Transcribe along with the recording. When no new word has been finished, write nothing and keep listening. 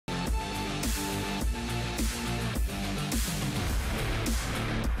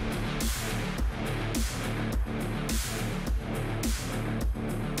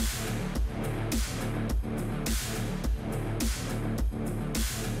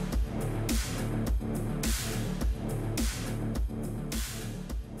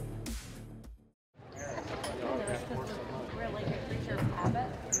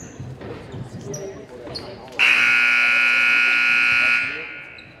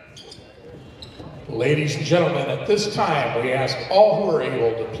Ladies and gentlemen, at this time, we ask all who are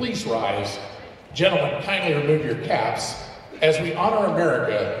able to please rise. Gentlemen, kindly remove your caps as we honor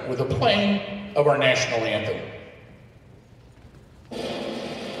America with the playing of our national anthem.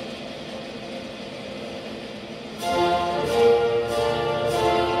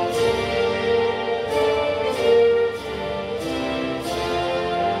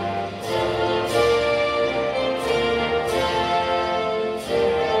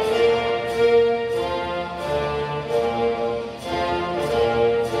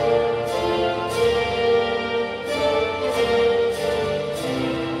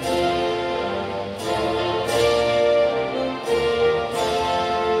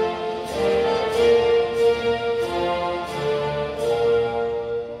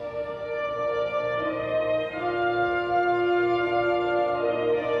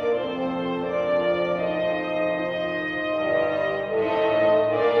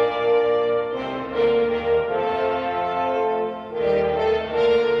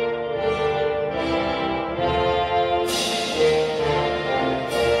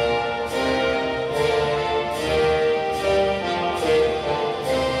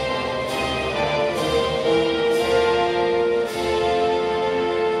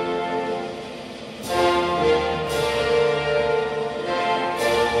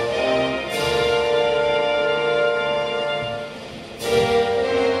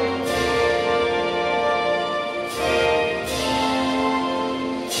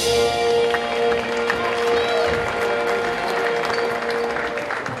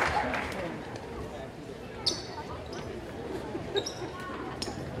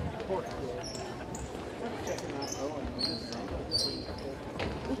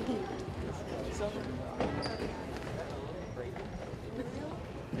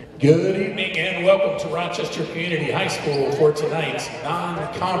 Good evening and welcome to Rochester Community High School for tonight's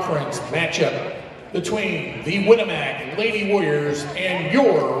non-conference matchup between the Winamac Lady Warriors and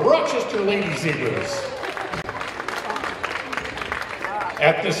your Rochester Lady Zebras.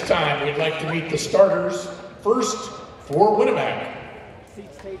 At this time, we'd like to meet the starters. First, for Winamac,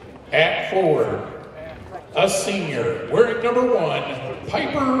 at forward, a senior wearing number 1,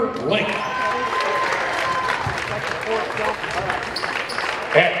 Piper Link.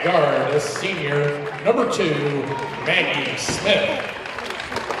 At guard, a senior, number 2, Maggie Smith.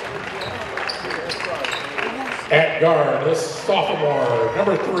 At guard, a sophomore,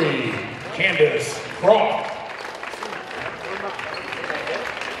 number 3, Candace Croft.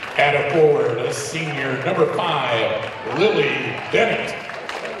 At a forward, a senior, number 5, Lily Bennett.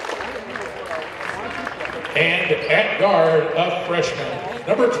 And at guard, a freshman,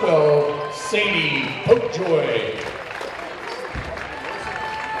 number 12, Sadie Popejoy.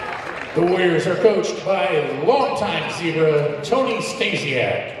 The Warriors are coached by longtime Zebra Tony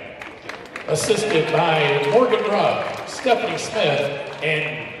Stasiak, assisted by Morgan Ruff, Stephanie Smith,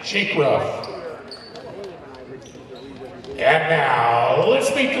 and Jake Ruff. And now,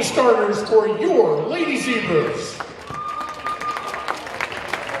 let's meet the starters for your Lady Zebras.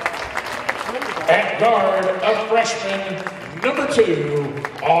 At guard, a freshman, number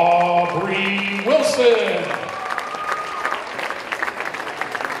 2, Aubrey Wilson.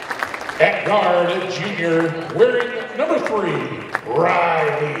 At guard, a junior, wearing number 3,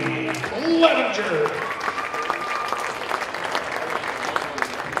 Riley Levinger.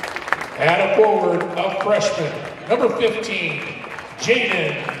 At a forward, a freshman, number 15,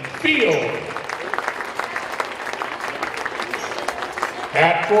 Jaden Field.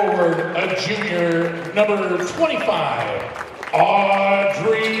 At forward, a junior, number 25,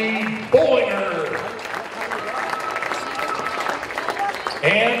 Audrey Bollinger.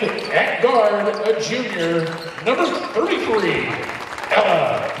 And at guard, a junior, number 33,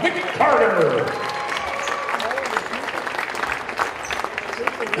 Ella McCarter.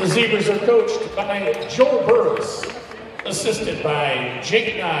 The Zebras are coached by Joel Burris, assisted by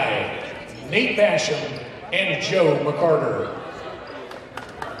Jake Nye, Nate Basham, and Joe McCarter.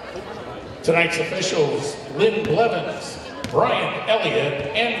 Tonight's officials, Lynn Blevins, Brian Elliott,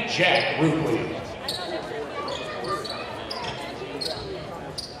 and Jack Rubley.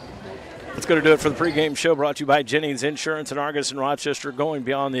 That's going to do it for the pregame show, brought to you by Jennings Insurance and Argus and Rochester, going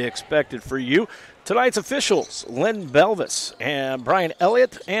beyond the expected for you. Tonight's officials, Lynn Belvis and Brian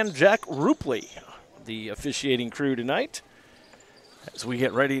Elliott and Jack Rupley, the officiating crew tonight, as we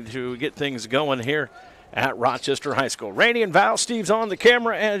get ready to get things going here at Rochester High School. Randy and Val, Steve's on the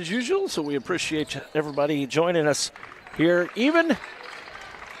camera as usual, so we appreciate everybody joining us here, even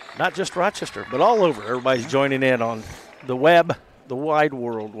not just Rochester, but all over. Everybody's joining in on the web, the wide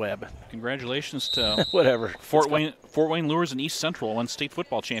world web. Congratulations to whatever. Fort Wayne Lures and East Central won state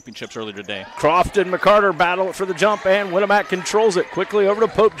football championships earlier today. Croft and McCarter battle for the jump, and Winamac controls it quickly over to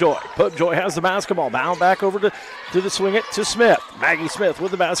Popejoy. Popejoy has the basketball, bound back over to the swing it to Smith. Maggie Smith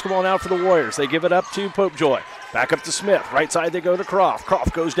with the basketball now for the Warriors. They give it up to Popejoy. Back up to Smith. Right side they go to Croft.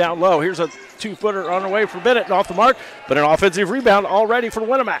 Croft goes down low. Here's a 2-footer on the way for Bennett and off the mark, but an offensive rebound already for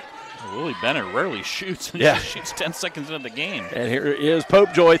Winamac. Willie Bennett rarely shoots. Yeah. He shoots 10 seconds into the game. And here is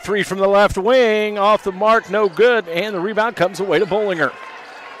Popejoy, 3 from the left wing, off the mark, no good, and the rebound comes away to Bollinger.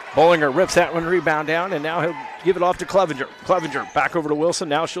 Bollinger rips that one rebound down, and now he'll give it off to Clevenger. Clevenger back over to Wilson.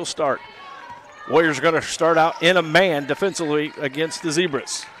 Now she'll start. Warriors are going to start out in a man defensively against the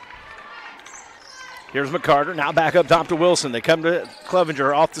Zebras. Here's McCarter, now back up top to Wilson. They come to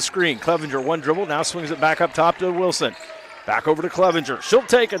Clevenger off the screen. Clevenger, one dribble, now swings it back up top to Wilson. Back over to Clevenger. She'll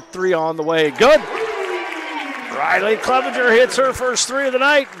take a 3 on the way. Good. Riley Clevenger hits her first 3 of the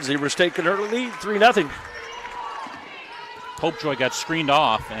night. Zebras take an early lead, 3-0. Popejoy got screened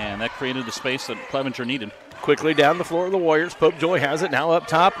off, and that created the space that Clevenger needed. Quickly down the floor of the Warriors. Popejoy has it now up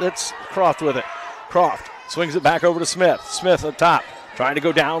top. That's Croft with it. Croft swings it back over to Smith. Smith up top. Trying to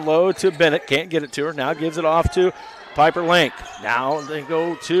go down low to Bennett. Can't get it to her. Now gives it off to Piper Link. Now they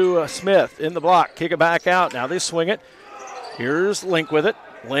go to Smith in the block. Kick it back out. Now they swing it. Here's Link with it.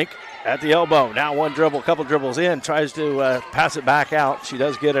 Link at the elbow. Now one dribble, a couple dribbles in. Tries to pass it back out. She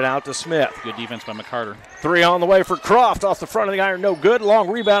does get it out to Smith. Good defense by McCarter. 3 on the way for Croft off the front of the iron. No good.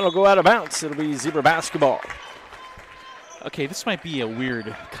 Long rebound will go out of bounds. It'll be Zebra basketball. Okay, this might be a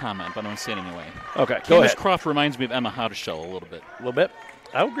weird comment, but I'm going to say it anyway. Okay, go ahead. Croft reminds me of Emma Howdeshell a little bit. A little bit?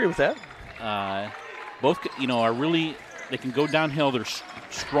 I would agree with that. Both, are really, they can go downhill. They're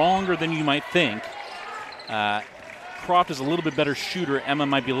stronger than you might think. Croft is a little bit better shooter. Emma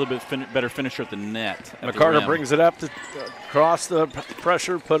might be a little bit better finisher at the net. McCarter brings it up to cross the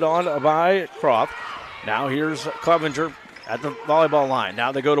pressure put on by Croft. Now here's Clevenger at the volleyball line.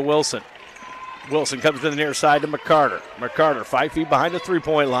 Now they go to Wilson. Wilson comes to the near side to McCarter. McCarter 5 feet behind the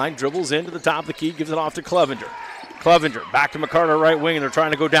three-point line, dribbles into the top of the key, gives it off to Clevenger. Clevenger back to McCarter right wing, and they're trying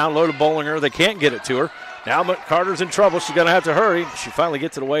to go down low to Bollinger. They can't get it to her. Now McCarter's in trouble. She's going to have to hurry. She finally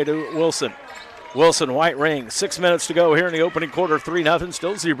gets it away to Wilson. Wilson, white ring. 6 minutes to go here in the opening quarter. 3-0,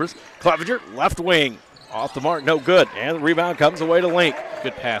 still Zebras. Clevenger, left wing. Off the mark, no good. And the rebound comes away to Link.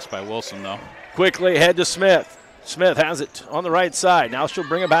 Good pass by Wilson, though. Quickly ahead to Smith. Smith has it on the right side. Now she'll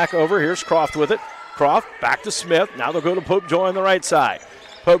bring it back over. Here's Croft with it. Croft back to Smith. Now they'll go to Popejoy on the right side.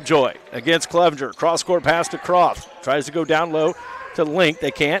 Popejoy against Clevenger. Cross-court pass to Croft. Tries to go down low to Link. They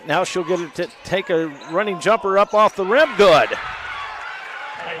can't. Now she'll get it to take a running jumper up off the rim. Good.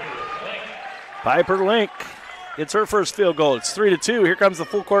 Piper Link. It's her first field goal. It's 3-2. Here comes the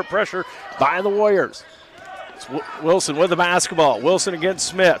full court pressure by the Warriors. It's Wilson with the basketball. Wilson against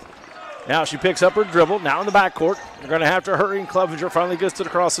Smith. Now she picks up her dribble. Now in the backcourt. They're going to have to hurry, and Clevenger finally gets it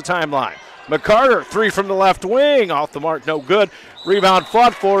across the timeline. McCarter, 3 from the left wing. Off the mark, no good. Rebound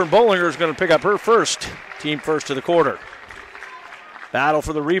fought for, and Bollinger is going to pick up her first. Team first to the quarter. Battle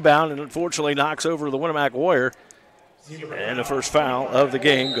for the rebound, and unfortunately knocks over the Winamac Warrior. And the first foul of the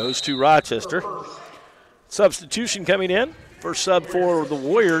game goes to Rochester. Substitution coming in. First sub for the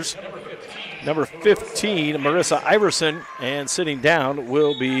Warriors. Number 15, Marissa Iverson. And sitting down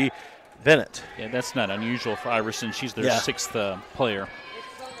will be Bennett. Yeah, that's not unusual for Iverson. She's their sixth player.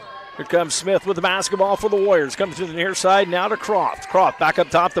 Here comes Smith with the basketball for the Warriors. Comes to the near side, now to Croft. Croft back up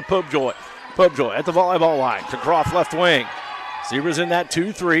top to Popejoy. Popejoy at the volleyball line to Croft left wing. Zebras in that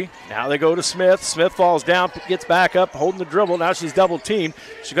 2-3. Now they go to Smith. Smith falls down, gets back up, holding the dribble. Now she's double teamed.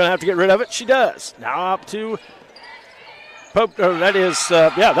 She's going to have to get rid of it. She does. Now up to that's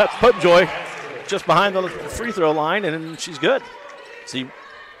Popejoy just behind the free throw line, and she's good. See,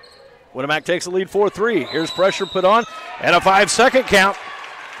 Winamac takes the lead 4-3. Here's pressure put on, and a 5-second count.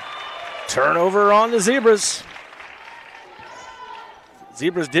 Turnover on the Zebras.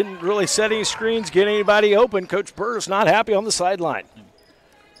 Zebras didn't really set any screens, get anybody open. Coach Burris not happy on the sideline.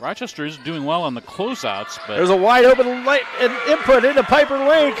 Rochester is doing well on the closeouts, but there's a wide open input into Piper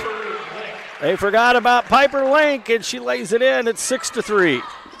Link. They forgot about Piper Link, and she lays it in. It's 6-3.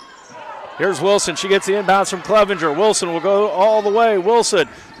 Here's Wilson. She gets the inbounds from Clevenger. Wilson will go all the way. Wilson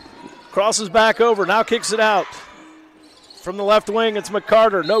crosses back over, now kicks it out. From the left wing, it's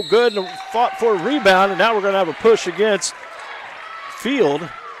McCarter. No good, and fought for a rebound, and now we're going to have a push against Field.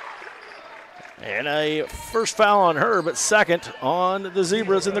 And a first foul on her, but second on the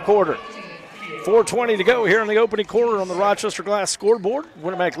Zebras in the quarter. 4:20 to go here in the opening quarter on the Rochester Glass scoreboard.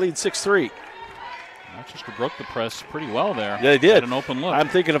 Winamac leads 6-3. Rochester broke the press pretty well there. Yeah, they did. Had an open look. I'm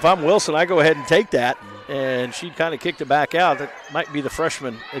thinking if I'm Wilson, I go ahead and take that. And she kind of kicked it back out. That might be the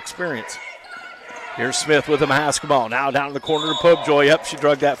freshman experience. Here's Smith with the basketball. Now down in the corner to Popejoy. Yep, she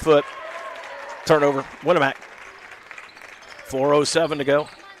drug that foot. Turnover, Winamac. 4:07 to go.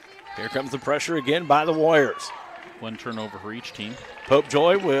 Here comes the pressure again by the Warriors. One turnover for each team.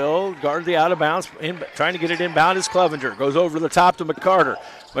 Popejoy will guard the out of bounds. Trying to get it inbound is Clevenger. Goes over the top to McCarter.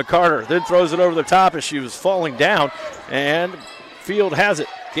 McCarter then throws it over the top as she was falling down. And Field has it.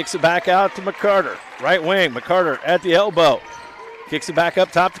 Kicks it back out to McCarter. Right wing, McCarter at the elbow. Kicks it back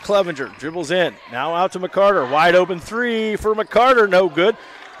up top to Clevenger. Dribbles in. Now out to McCarter. Wide open three for McCarter. No good.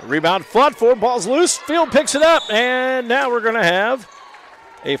 Rebound fought for. Ball's loose. Field picks it up. And now we're going to have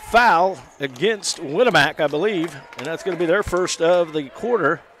a foul against Winamac, I believe. And that's going to be their first of the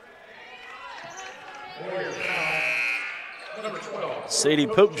quarter. Sadie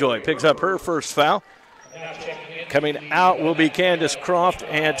Popejoy picks up her first foul. Coming out will be Candace Croft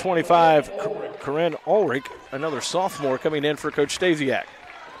and 25, Corinne Ulrich, another sophomore coming in for Coach Stasiak.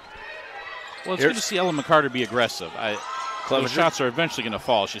 Well, it's good to see Ellen McCarter be aggressive. Those shots are eventually going to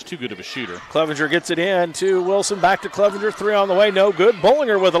fall. She's too good of a shooter. Clevenger gets it in to Wilson. Back to Clevenger. Three on the way. No good.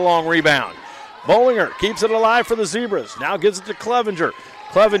 Bollinger with a long rebound. Bollinger keeps it alive for the Zebras. Now gives it to Clevenger.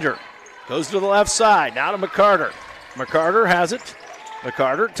 Clevenger goes to the left side. Now to McCarter. McCarter has it.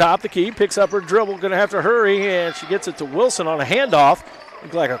 McCarter, top the key, picks up her dribble. Going to have to hurry, and she gets it to Wilson on a handoff.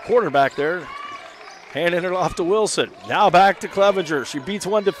 Looked like a quarterback there. Handing it off to Wilson. Now back to Clevenger. She beats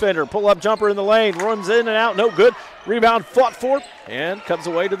one defender. Pull-up jumper in the lane. Runs in and out. No good. Rebound fought for. And comes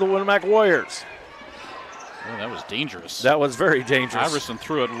away to the Winamac Warriors. Oh, that was dangerous. That was very dangerous. Iverson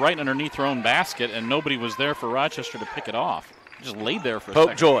threw it right underneath her own basket, and nobody was there for Rochester to pick it off. Just laid there for a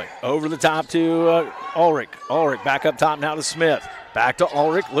second. Popejoy over the top to Ulrich. Ulrich back up top now to Smith. Back to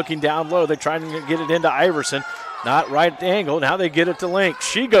Ulrich, looking down low. They're trying to get it into Iverson. Not right at the angle. Now they get it to Link.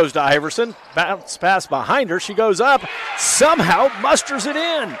 She goes to Iverson. Bounce pass behind her. She goes up. Somehow musters it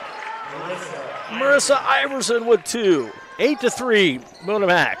in. Marissa Iverson with two. 8-3,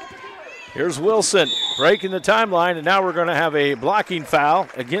 Winamac. Here's Wilson breaking the timeline, and now we're going to have a blocking foul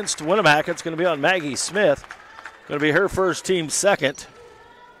against Winamac. It's going to be on Maggie Smith. Going to be her first, team second.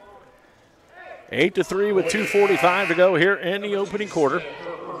 8-3 with 2:45 to go here in the opening quarter.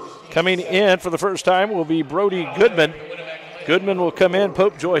 Coming in for the first time will be Brody Goodman. Goodman will come in.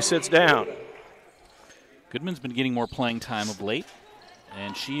 Popejoy sits down. Goodman's been getting more playing time of late,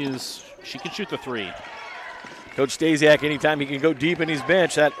 and she can shoot the three. Coach Stasiak, anytime he can go deep in his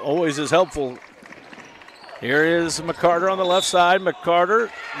bench, that always is helpful. Here is McCarter on the left side. McCarter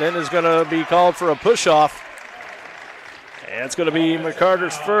then is going to be called for a push-off. And it's going to be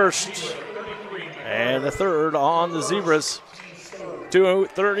McCarter's first and the third on the Zebras.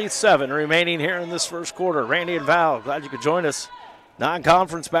 2:37 remaining here in this first quarter. Randy and Val, glad you could join us.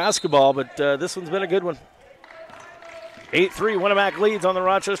 Non-conference basketball, but this one's been a good one. 8-3, Winamac leads on the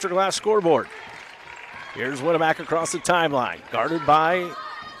Rochester Glass scoreboard. Here's Winamac across the timeline, guarded by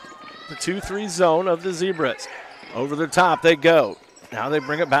the 2-3 zone of the Zebras. Over the top they go. Now they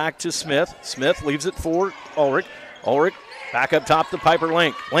bring it back to Smith. Smith leaves it for Ulrich. Ulrich back up top to Piper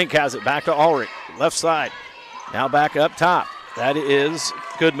Link. Link has it back to Ulrich. Left side. Now back up top. That is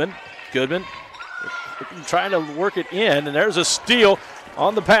Goodman. Goodman trying to work it in, and there's a steal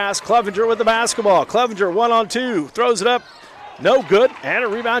on the pass. Clevenger with the basketball. Clevenger 1-on-2. Throws it up. No good. And a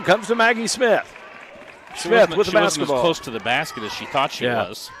rebound comes to Maggie Smith. Smith with the basketball. She wasn't as close to the basket as she thought she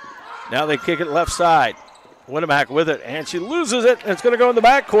was. Now they kick it left side. Winamac with it, and she loses it, and it's going to go in the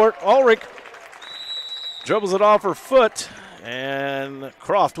backcourt. Ulrich dribbles it off her foot, and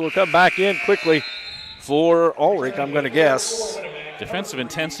Croft will come back in quickly for Ulrich, I'm going to guess. Defensive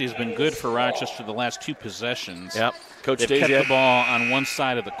intensity has been good for Rochester the last two possessions. Yep. Coach They've kept the ball on one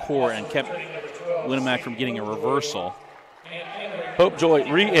side of the court and kept Winamac from getting a reversal.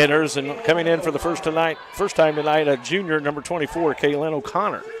 Popejoy re-enters, and coming in for the first time tonight, a junior, number 24, Kaylin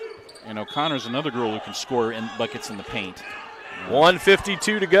O'Connor. And O'Connor's another girl who can score in buckets in the paint.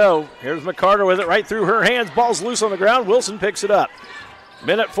 1:52 to go. Here's McCarter with it right through her hands. Ball's loose on the ground. Wilson picks it up.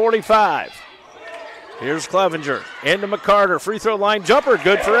 Minute 45. Here's Clevenger into McCarter. Free throw line jumper.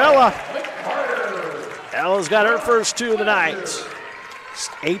 Good for Ella. Ella's got her first two of the night.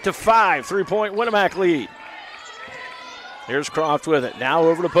 8-5. 3-point Winamac lead. Here's Croft with it. Now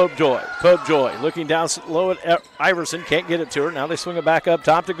over to Popejoy. Popejoy looking down low at Iverson. Can't get it to her. Now they swing it back up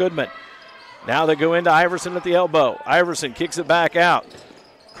top to Goodman. Now they go into Iverson at the elbow. Iverson kicks it back out.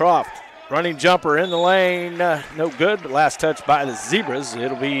 Croft running jumper in the lane. No good, but last touch by the Zebras.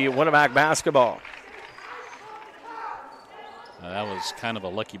 It'll be Winamac basketball. That was kind of a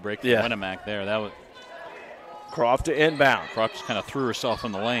lucky break for Winamac there. Croft to inbound. Croft just kind of threw herself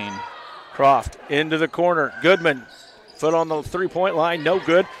in the lane. Croft into the corner. Goodman, foot on the three-point line, no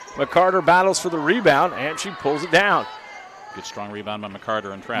good. McCarter battles for the rebound, and she pulls it down. Good strong rebound by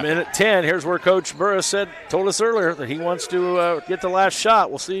McCarter in traffic. Minute 10. Here's where Coach Burris told us earlier that he wants to get the last shot.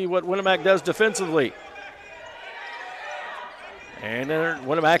 We'll see what Winamac does defensively. And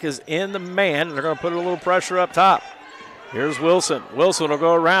Winamac is in the man, and they're going to put a little pressure up top. Here's Wilson. Wilson will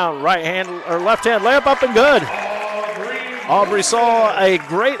go around right hand or left hand layup up and good. Aubrey saw a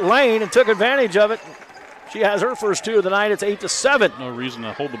great lane and took advantage of it. She has her first 2 of the night. It's 8-7. No reason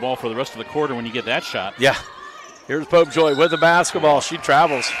to hold the ball for the rest of the quarter when you get that shot. Yeah. Here's Popejoy with the basketball. She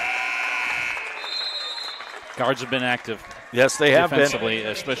travels. Guards have been active. Yes, they have been. Defensively,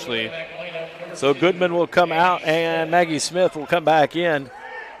 especially. So Goodman will come out and Maggie Smith will come back in.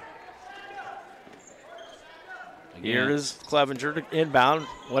 Here is Clevenger to inbound.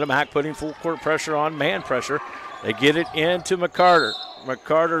 Winamac putting full court pressure on, man pressure. They get it into McCarter.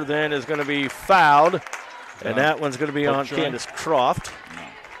 McCarter then is going to be fouled, and that one's going to be on Candace Croft.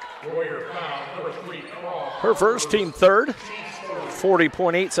 Her first, team third.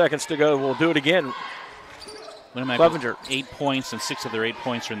 40.8 seconds to go. We'll do it again. Clevenger. 8 points, and 6 of their 8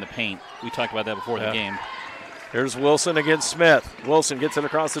 points are in the paint. We talked about that before the game. Here's Wilson against Smith. Wilson gets it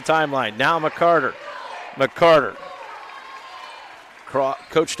across the timeline. Now McCarter. McCarter.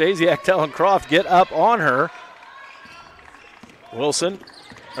 Coach Stasiak telling Croft, get up on her. Wilson,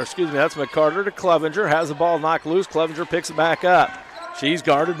 that's McCarter to Clevenger. Has the ball knocked loose. Clevenger picks it back up. She's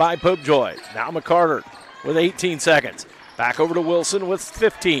guarded by Popejoy. Now McCarter with 18 seconds. Back over to Wilson with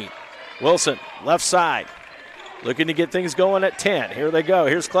 15. Wilson, left side. Looking to get things going at 10. Here they go.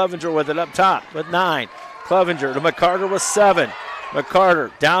 Here's Clevenger with it up top with 9. Clevenger to McCarter with 7.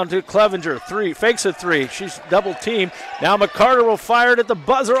 McCarter down to Clevenger. 3. Fakes a 3. She's double teamed. Now McCarter will fire it at the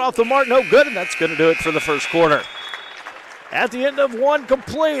buzzer off the mark. No good, and that's going to do it for the first quarter. At the end of 1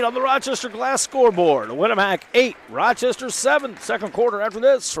 complete on the Rochester Glass scoreboard. Winamac 8, Rochester 7. Second quarter after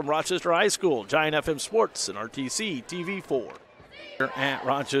this from Rochester High School. Giant FM Sports and RTC TV 4. At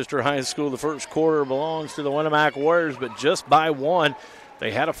Rochester High School, the first quarter belongs to the Winamac Warriors, but just by 1.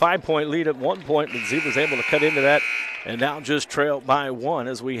 They had a 5-point lead at one point, but Zebra's able to cut into that and now just trail by 1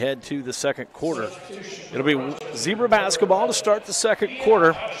 as we head to the second quarter. It'll be Zebra basketball to start the second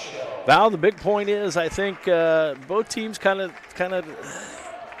quarter. Val, the big point is I think both teams kind of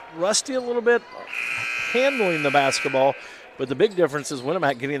rusty a little bit handling the basketball, but the big difference is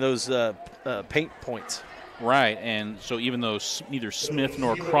Winamac getting those paint points. Right, and so even though neither Smith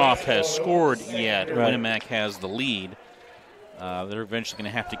nor Croft has scored yet, Winamac has the lead. They're eventually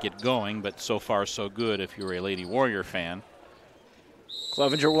going to have to get going, but so far so good if you're a Lady Warrior fan.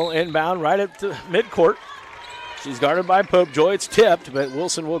 Clevenger will inbound right at the midcourt. She's guarded by Popejoy. It's tipped, but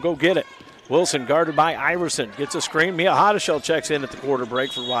Wilson will go get it. Wilson guarded by Iverson. Gets a screen. Mia Hotteshell checks in at the quarter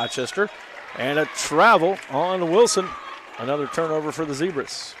break for Rochester. And a travel on Wilson. Another turnover for the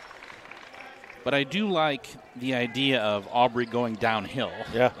Zebras. But I do like the idea of Aubrey going downhill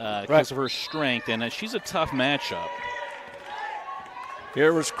because of her strength, and she's a tough matchup.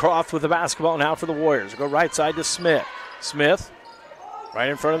 Here was Croft with the basketball now for the Warriors. Go right side to Smith. Smith right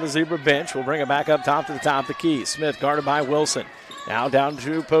in front of the Zebra bench. We'll bring it back up top to the top of the key. Smith guarded by Wilson. Now down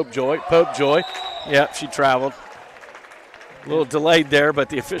to Popejoy. Popejoy, yep, she traveled. A little delayed there, but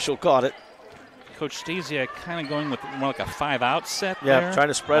the official caught it. Coach Stasiak kind of going with more like a 5-out set there. Yeah, trying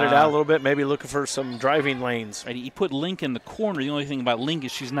to spread it out a little bit, maybe looking for some driving lanes. Right, he put Link in the corner. The only thing about Link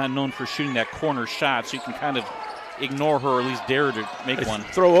is she's not known for shooting that corner shot, so you can kind of ignore her or at least dare to make one.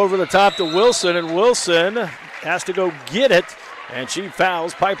 Throw over the top to Wilson, and Wilson has to go get it, and she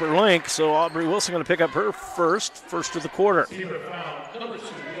fouls Piper Link, so Aubrey Wilson going to pick up her first of the quarter.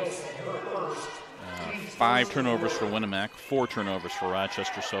 5 turnovers for Winamac, 4 turnovers for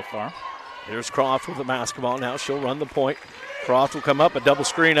Rochester so far. Here's Croft with the basketball now. She'll run the point. Croft will come up, a double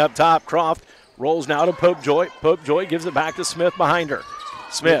screen up top. Croft rolls now to Popejoy. Popejoy gives it back to Smith behind her.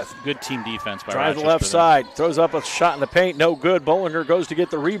 Smith. Good team defense by Drives Rochester. the left side. Throws up a shot in the paint. No good. Bollinger goes to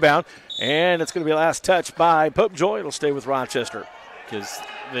get the rebound. And it's going to be a last touch by Popejoy. It'll stay with Rochester. Because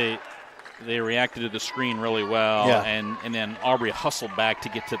they reacted to the screen really well. Yeah. And then Aubrey hustled back to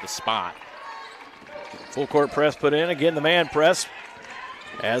get to the spot. Full court press put in. Again, the man press.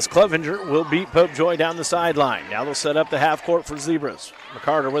 As Clevenger will beat Popejoy down the sideline. Now they'll set up the half court for Zebras.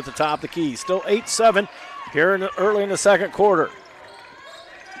 McCarter with the top of the key. Still 8-7 here early in the second quarter.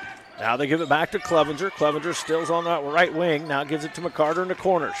 Now they give it back to Clevenger. Clevenger still's on that right wing. Now gives it to McCarter in the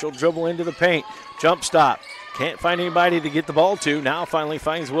corner. She'll dribble into the paint. Jump stop. Can't find anybody to get the ball to. Now finally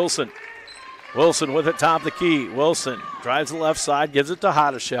finds Wilson. Wilson with it top of the key. Wilson drives the left side. Gives it to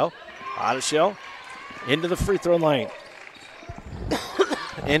Hotteshell. Hotteshell into the free throw lane.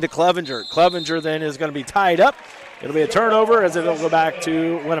 Into Clevenger. Clevenger then is going to be tied up. It'll be a turnover as it'll go back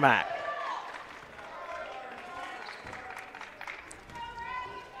to Winamac.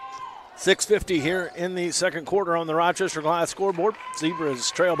 .650 here in the second quarter on the Rochester Glass scoreboard. Zebras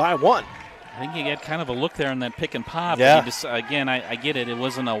trail by 1. I think you get kind of a look there on that pick and pop. Yeah. Again, I get it. It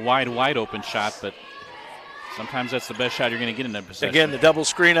wasn't a wide open shot, but sometimes that's the best shot you're going to get in that possession. Again, the double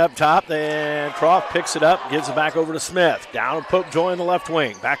screen up top. Then Croft picks it up, gives it back over to Smith. Down to Popejoy in the left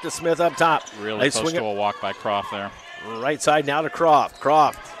wing. Back to Smith up top. Really close to a walk by Croft there. Right side now to Croft.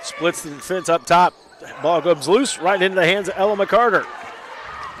 Croft splits the defense up top. Ball goes loose right into the hands of Ella McCarter.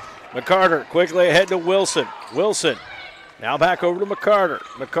 McCarter quickly ahead to Wilson. Wilson now back over to McCarter.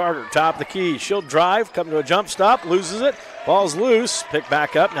 McCarter top of the key. She'll drive, come to a jump stop, loses it. Ball's loose. Pick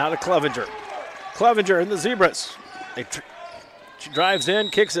back up now to Clevenger. Clevenger in the Zebras. She drives in,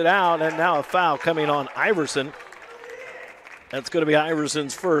 kicks it out, and now a foul coming on Iverson. That's going to be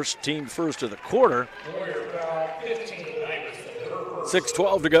Iverson's first, team first of the quarter.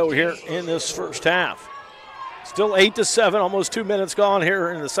 6:12 to go here in this first half. Still 8-7, almost 2 minutes gone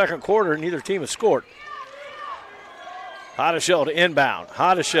here in the second quarter. Neither team has scored. Hotteshell to inbound.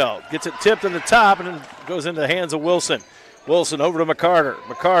 Hotteshell gets it tipped in the top and then goes into the hands of Wilson. Wilson over to McCarter.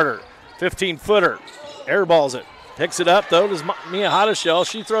 McCarter, 15-footer, airballs it. Picks it up, though, to Mia Hotteshell.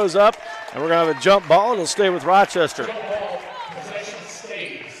 She throws up, and we're going to have a jump ball. It'll stay with Rochester.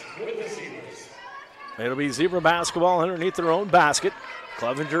 It'll be Zebra basketball underneath their own basket.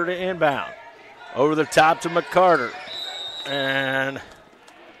 Clevenger to inbound. Over the top to McCarter. And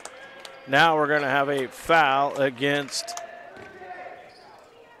now we're going to have a foul against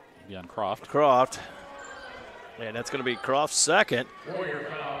on Croft. And that's going to be Croft's second.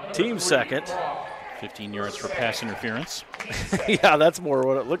 Team second. 15 yards for pass interference. Yeah, that's more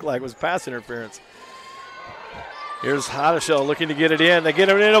what it looked like was pass interference. Here's Hotteshell looking to get it in. They get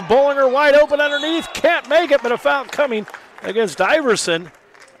it in. A Bollinger wide open underneath. Can't make it, but a foul coming against Iverson.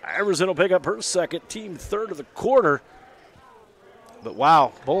 Iverson will pick up her second, team third of the quarter. But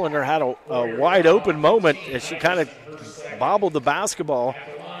wow, Bollinger had a wide open moment as she kind of bobbled the basketball.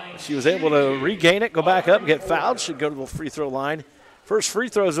 She was able to regain it, go back up, and get fouled. Should go to the free throw line. First free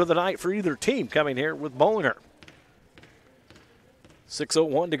throws of the night for either team coming here with Bollinger.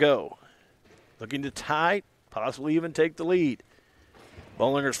 6:01 to go. Looking to tie, possibly even take the lead.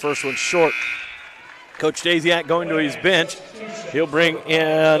 Bollinger's first one short. Coach Daziak going to his bench. He'll bring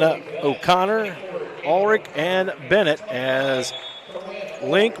in O'Connor, Ulrich, and Bennett as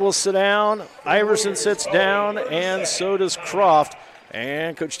Link will sit down. Iverson sits down, and so does Croft.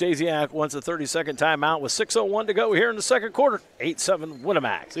 And Coach Daziak wants a 30-second timeout with 6:01 to go here in the second quarter. 8-7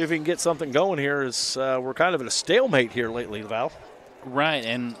 Winamac. See if we can get something going here. We're kind of at a stalemate here lately, Val. Right,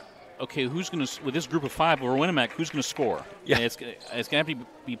 and okay, who's going to, with this group of five over Winamac, who's going to score? Yeah. It's going to have to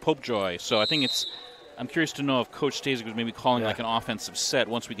be Popejoy. So I think I'm curious to know if Coach Daziak was maybe calling like an offensive set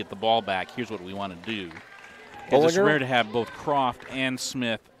once we get the ball back. Here's what we want to do. It's rare to have both Croft and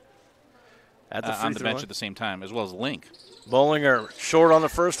Smith on the bench at the same time, as well as Link. Bollinger short on the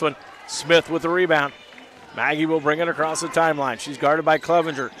first one. Smith with the rebound. Maggie will bring it across the timeline. She's guarded by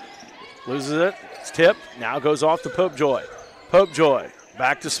Clevenger. Loses it. It's tipped. Now goes off to Popejoy. Popejoy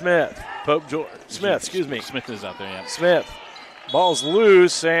back to Smith. Smith is out there, yeah. Smith. Ball's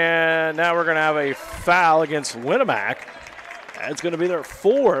loose, and now we're going to have a foul against Winamac. That's going to be their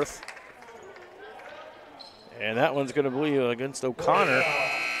fourth. And that one's going to be against O'Connor.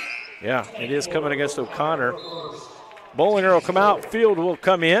 Yeah, it is coming against O'Connor. Bollinger will come out. Field will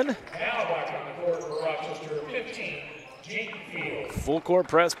come in. Now back on the court for Rochester, 15, Jake Field. Full court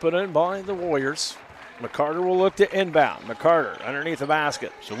press put in by the Warriors. McCarter will look to inbound. McCarter underneath the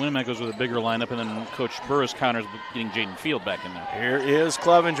basket. So Winamac goes with a bigger lineup, and then Coach Burris counters getting Jaden Field back in there. Here is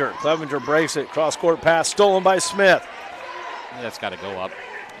Clevenger. Clevenger breaks it. Cross-court pass stolen by Smith. That's got to go up.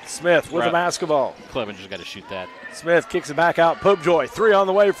 Smith with the basketball. Clevenger's got to shoot that. Smith kicks it back out. Popejoy, three on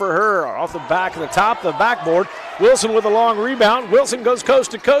the way for her. Off the back of the top, the backboard. Wilson with a long rebound. Wilson goes coast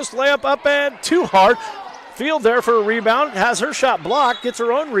to coast. Layup up and too hard. Field there for a rebound. Has her shot blocked. Gets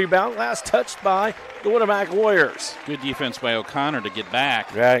her own rebound. Last touched by the Winamac Warriors. Good defense by O'Connor to get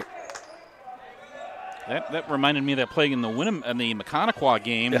back. Right. That reminded me of that play in the McConaughey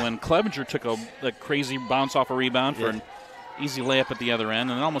game when Clevenger took a crazy bounce off a rebound for an easy layup at the other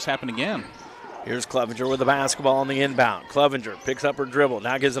end, and it almost happened again. Here's Clevenger with the basketball on the inbound. Clevenger picks up her dribble.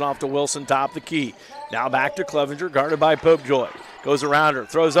 Now gives it off to Wilson, top the key. Now back to Clevenger, guarded by Popejoy. Goes around her,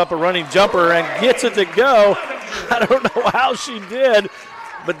 throws up a running jumper, and gets it to go. I don't know how she did,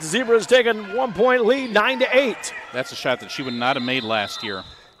 but the Zebras taking 1 point lead, 9-8. That's a shot that she would not have made last year.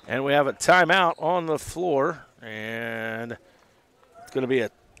 And we have a timeout on the floor, and it's going to be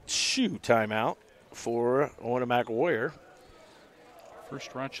a shoe timeout for Winamac Warrior.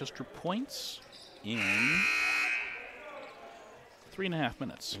 First Rochester points in 3.5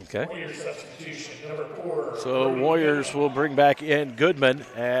 minutes. Okay. Warrior substitution, number 4. So Warriors will bring back in Goodman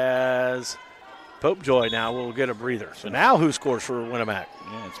as Popejoy now will get a breather. So now who scores for Winamac?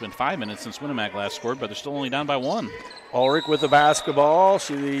 Yeah, it's been 5 minutes since Winamac last scored, but they're still only down by 1. Ulrich with the basketball.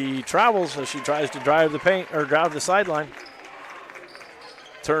 She travels as she tries to drive the paint or drive the sideline.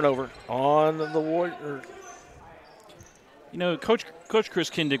 Turnover on the Warrior. You know, Coach Chris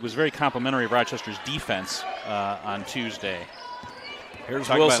Kindig was very complimentary of Rochester's defense on Tuesday. Here's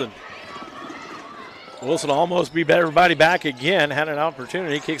Wilson. Wilson almost beat everybody back again. Had an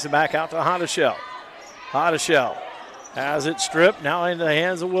opportunity. Kicks it back out to Hotteshell. Hotteshell has it stripped. Now in the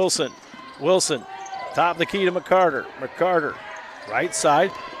hands of Wilson. Wilson, top of the key to McCarter. McCarter, right side.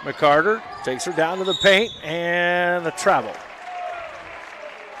 McCarter takes her down to the paint and the travel.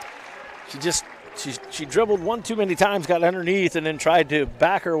 She dribbled one too many times, got underneath, and then tried to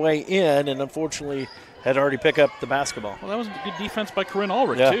back her way in, and unfortunately had already picked up the basketball. Well, that was a good defense by Corinne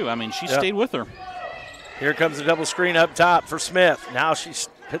Ulrich, too. I mean, she stayed with her. Here comes the double screen up top for Smith. Now she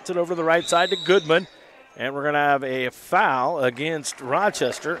hits it over the right side to Goodman, and we're going to have a foul against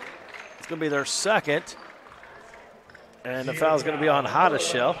Rochester. It's going to be their second, and the foul is going to be on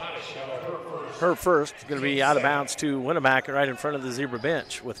Hotteshell. Her first is going to be out of bounds to Winamac right in front of the Zebra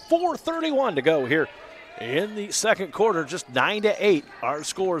bench with 4:31 to go here in the second quarter. Just 9-8. Our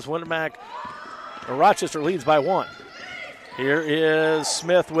scores. Rochester leads by 1. Here is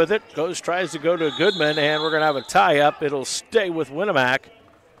Smith with it. Tries to go to Goodman, and we're going to have a tie-up. It'll stay with Winamac.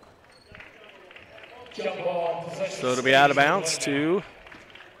 So it'll be out of bounds to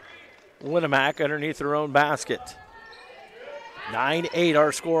Winamac underneath their own basket. 9-8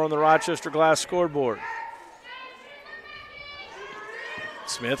 our score on the Rochester Glass scoreboard.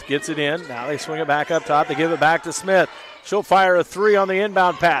 Smith gets it in. Now they swing it back up top. They give it back to Smith. She'll fire a 3 on the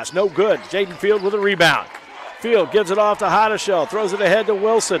inbound pass. No good. Jaden Field with a rebound. Field gives it off to Hotteshell. Throws it ahead to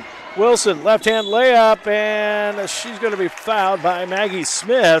Wilson. Wilson, left-hand layup, and she's going to be fouled by Maggie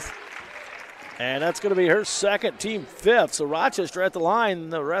Smith. And that's going to be her second, team 5th. So Rochester at the line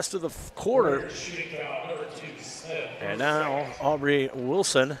the rest of the quarter. And now Aubrey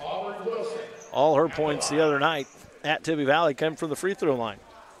Wilson, all her points the other night at Tibby Valley came from the free throw line.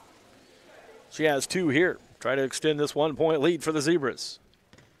 She has 2 here. Try to extend this 1-point lead for the Zebras.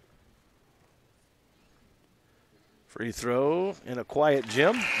 Free throw in a quiet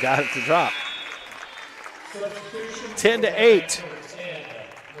gym. Got it to drop. 10-8.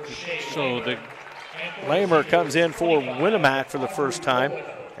 So the Lamer comes in for Winamac for the first time.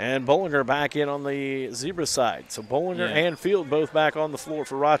 And Bollinger back in on the Zebra side. So Bollinger and Field both back on the floor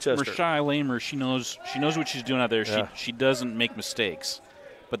for Rochester. Rashai Lamer, she knows what she's doing out there. Yeah. She doesn't make mistakes.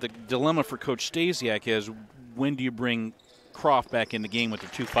 But the dilemma for Coach Stasiak is, when do you bring Croft back in the game with the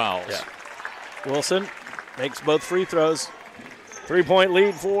 2 fouls? Yeah. Wilson makes both free throws. 3-point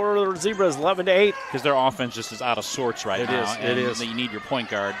lead for the Zebras, 11-8. Because their offense just is out of sorts right now. It is. You need your point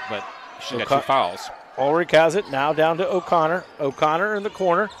guard, but she's got 2 fouls. Ulrich has it, now down to O'Connor. O'Connor in the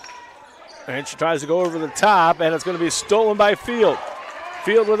corner. And she tries to go over the top, and it's going to be stolen by Field.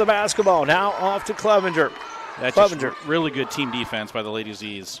 Field with the basketball. Now off to Clevenger. That's Clevenger. Just really good team defense by the Lady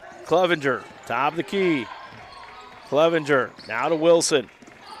Z's. Clevenger, top of the key. Clevenger, now to Wilson.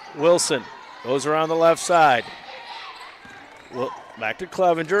 Wilson goes around the left side. Back to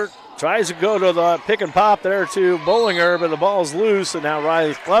Clevenger. Tries to go to the pick and pop there to Bollinger, but the ball's loose, and now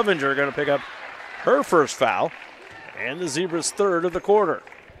Riley Clevenger going to pick up her first foul, and the Zebras' third of the quarter.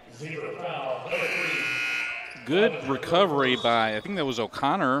 Good recovery by, I think that was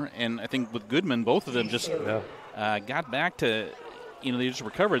O'Connor, and I think with Goodman, both of them just got back to, they just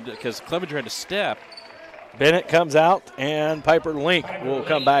recovered because Clevenger had to step. Bennett comes out, and Piper Link will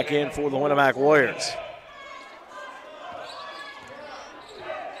come back in for the Winamac Warriors.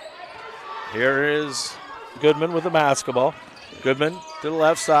 Here is Goodman with the basketball. Goodman to the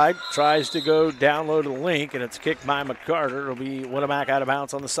left side, tries to go down low to the Link, and it's kicked by McCarter. It'll be Winamac out of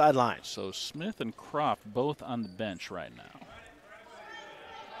bounds on the sideline. So Smith and Croft both on the bench right now.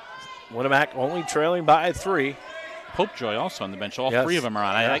 Winamac only trailing by 3. Popejoy also on the bench. All 3 of them are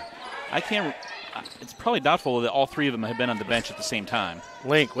on. I can't. It's probably doubtful that all 3 of them have been on the bench at the same time.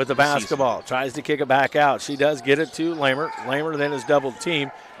 Link with the basketball, tries to kick it back out. She does get it to Lamer. Lamer then is double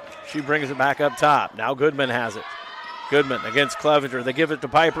teamed. She brings it back up top. Now Goodman has it. Goodman against Clevenger. They give it to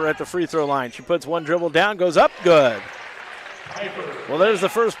Piper at the free throw line. She puts one dribble down, goes up, good. Well, there's the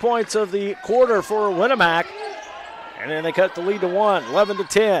first points of the quarter for Winamac. And then they cut the lead to 1,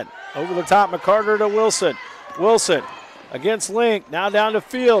 11-10. Over the top, McCarter to Wilson. Wilson against Link, now down to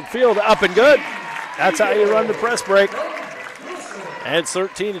Field. Field up and good. That's how you run the press break. And it's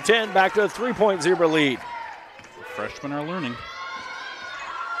 13-10, back to a 3-point Zebra lead. The freshmen are learning.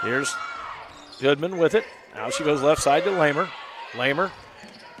 Here's Goodman with it. Now she goes left side to Lamer. Lamer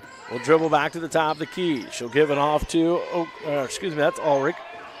will dribble back to the top of the key. She'll give it off to, that's Ulrich.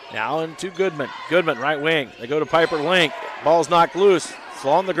 Now into Goodman. Goodman, right wing. They go to Piper Link. Ball's knocked loose. It's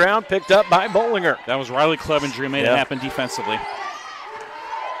on the ground, picked up by Bollinger. That was Riley Clevenger who made it happen defensively.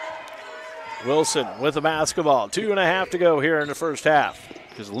 Wilson with the basketball. 2.5 to go here in the first half.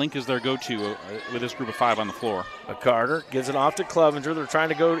 Because Link is their go-to with this group of 5 on the floor. McCarter gives it off to Clevenger. They're trying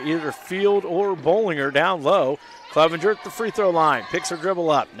to go to either Field or Bollinger down low. Clevenger at the free throw line. Picks her dribble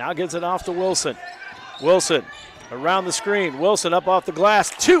up. Now gives it off to Wilson. Wilson around the screen. Wilson up off the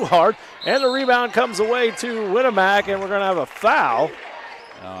glass. Too hard. And the rebound comes away to Winamac, and we're going to have a foul.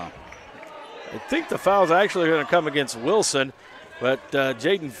 I think the foul is actually going to come against Wilson, but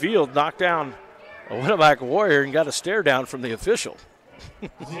Jaden Field knocked down a Winamac Warrior and got a stare down from the official.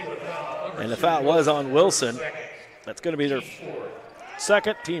 And the foul was on Wilson. That's going to be their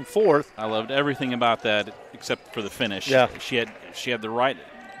second, team fourth. I loved everything about that except for the finish. Yeah. She had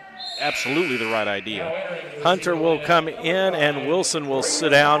absolutely the right idea. Hunter will come in, and Wilson will sit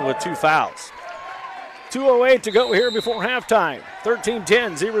down with 2 fouls. 2:08 to go here before halftime.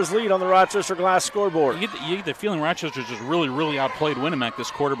 13-10, Zebras lead on the Rochester Glass scoreboard. You get the feeling Rochester just really, really outplayed Winamac this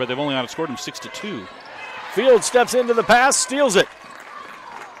quarter, but they've only outscored them 6-2. Field steps into the pass, steals it.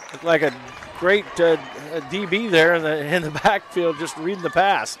 Looked like a great DB there in the backfield, just reading the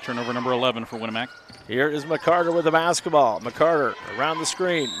pass. Turnover number 11 for Winamac. Here is McCarter with the basketball. McCarter around the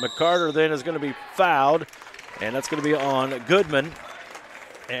screen. McCarter then is going to be fouled, and that's going to be on Goodman.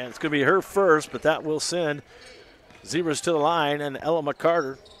 And it's going to be her first, but that will send Zebras to the line, and Ella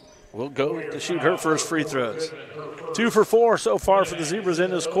McCarter will go to shoot her first free throws. 2 for 4 so far for the Zebras in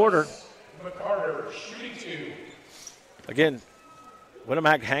this quarter. Again,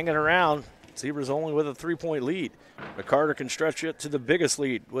 Winamac hanging around. Zebras only with a 3-point lead. McCarter can stretch it to the biggest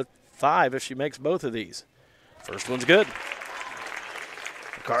lead with 5 if she makes both of these. First one's good.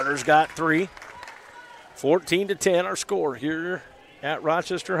 McCarter's got 3. 14-10 our score here at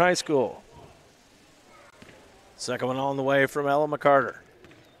Rochester High School. Second one on the way from Ella McCarter.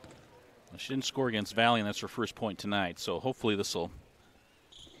 Well, she didn't score against Valley, and that's her first point tonight, so hopefully this will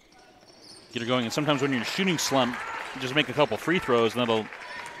get her going. And sometimes when you're in a shooting slump, you just make a couple free throws, and that'll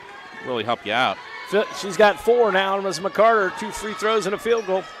really help you out. She's got 4 now, and Ms. McCarter, 2 free throws and a field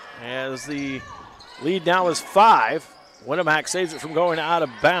goal. As the lead now is 5. Winamac saves it from going out of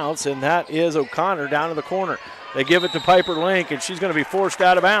bounds, and that is O'Connor down in the corner. They give it to Piper Link, and she's going to be forced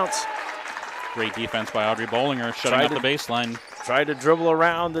out of bounds. Great defense by Audrey Bollinger, shutting out the baseline. Tried to dribble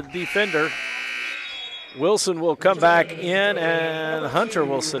around the defender. Wilson will come back in, and Hunter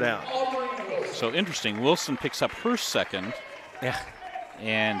will sit down. So interesting. Wilson picks up her second. Yeah.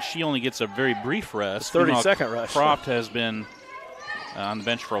 And she only gets a very brief rest. 30-second rest. Croft has been on the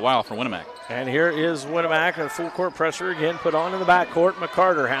bench for a while for Winamac. And here is Winamac, a full court pressure again, put on in the backcourt.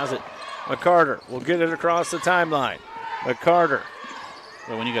 McCarter has it. McCarter will get it across the timeline. McCarter.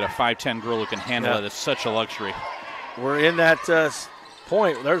 Well, when you get a 5'10 girl who can handle it, it's such a luxury. We're in that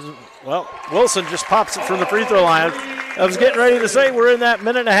point. Wilson just pops it from the free throw line. I was getting ready to say we're in that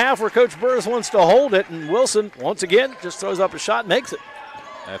minute and a half where Coach Burris wants to hold it, and Wilson, once again, just throws up a shot and makes it.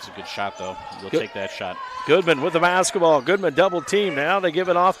 That's a good shot, though. You'll take that shot. Goodman with the basketball. Goodman double team. Now they give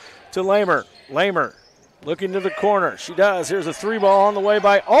it off to Lamer. Lamer looking to the corner. She does. Here's a 3-ball on the way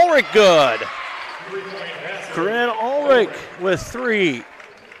by Ulrich. Good. Corinne Ulrich with 3.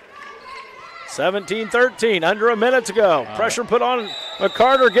 17-13, under a minute to go. Pressure put on.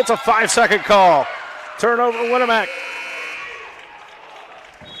 McCarter gets a 5-second call. Turnover Winamac.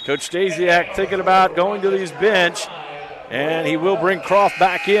 Coach Stasiak thinking about going to his bench, and he will bring Croft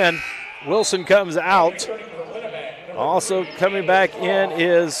back in. Wilson comes out. Also coming back in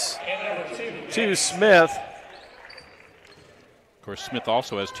is Smith. Of course, Smith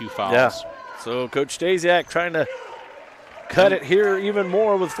also has 2 fouls. Yeah. So Coach Stasiak trying to cut it here even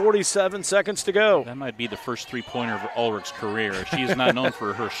more with 47 seconds to go. That might be the first 3-pointer of Ulrich's career. She is not known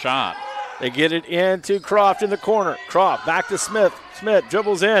for her shot. They get it into Croft in the corner. Croft back to Smith. Smith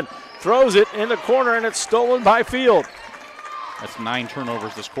dribbles in, throws it in the corner, and it's stolen by Field. That's 9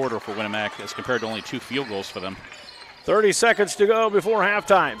 turnovers this quarter for Winamac as compared to only 2 field goals for them. 30 seconds to go before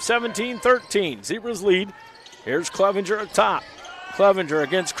halftime. 17-13. Zebras lead. Here's Clevenger at top. Clevenger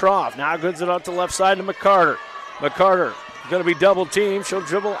against Croft. Now goods it up to left side to McCarter. McCarter going to be double teamed. She'll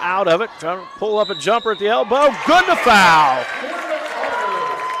dribble out of it, trying to pull up a jumper at the elbow. Good to foul.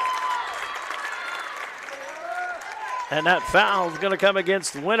 And that foul is going to come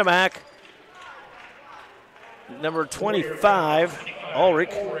against Winamac. Number 25,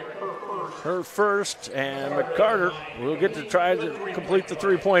 Ulrich, her first, and McCarter will get to try to complete the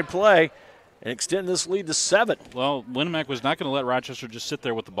three-point play and extend this lead to 7. Well, Winamac was not going to let Rochester just sit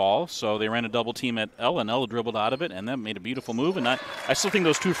there with the ball, so they ran a double team at Ella, and Ella dribbled out of it, and that made a beautiful move. And I still think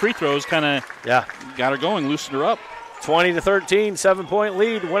those 2 free throws kind of got her going, loosened her up. 20-13, 7-point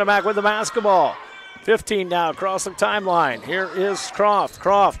lead. Winamac with the basketball. 15 now across the timeline. Here is Croft.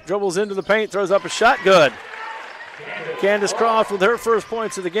 Croft dribbles into the paint, throws up a shot. Good. Candace Croft with her first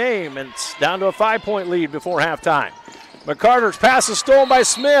points of the game, and it's down to a 5-point lead before halftime. McCarter's pass is stolen by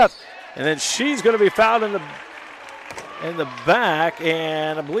Smith, and then she's going to be fouled in the back,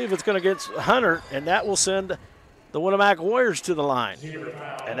 and I believe it's going to get Hunter, and that will send the Winamac Warriors to the line.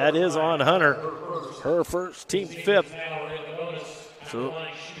 And that is on Hunter, her first, team 5th. So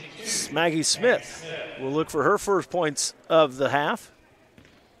Maggie Smith will look for her first points of the half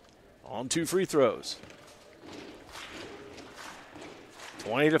on 2 free throws.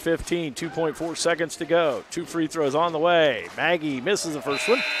 20-15, 2.4 seconds to go. 2 free throws on the way. Maggie misses the first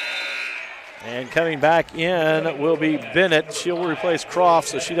one. And coming back in will be Bennett. She'll replace Croft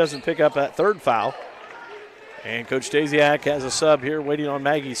so she doesn't pick up that 3rd foul. And Coach Stasiak has a sub here waiting on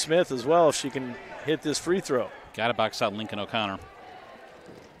Maggie Smith as well if she can hit this free throw. Got to box out Lincoln O'Connor.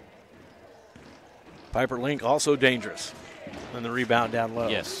 Piper Link also dangerous. And the rebound down low.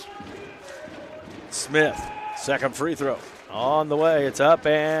 Yes. Smith, second free throw. On the way, it's up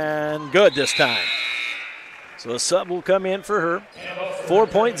and good this time. So a sub will come in for her.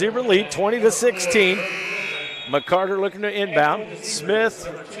 4-point Zebra lead, 20-16. McCarter looking to inbound. Smith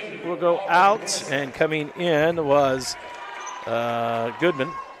will go out, and coming in was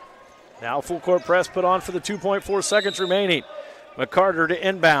Goodman. Now full court press put on for the 2.4 seconds remaining. McCarter to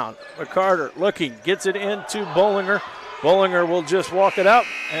inbound. McCarter looking, gets it into Bollinger. Bollinger will just walk it up,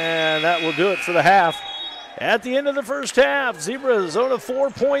 and that will do it for the half. At the end of the first half, Zebras own a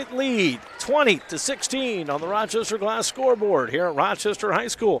 4-point lead, 20-16 on the Rochester Glass scoreboard here at Rochester High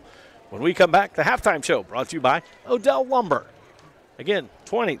School. When we come back, the halftime show brought to you by Odell Lumber. Again,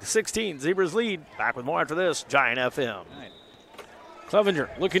 20-16, Zebras lead. Back with more after this, Giant FM. Clevenger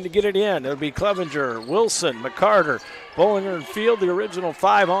looking to get it in. It'll be Clevenger, Wilson, McCarter, Bollinger, and Field, the original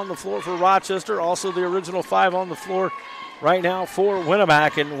 5 on the floor for Rochester. Also the original 5 on the floor right now for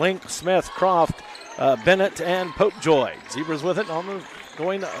Winamac, and Link, Smith, Croft, Bennett, and Popejoy. Zebras with it on the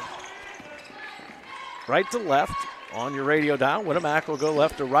going right to left on your radio dial. Winamac will go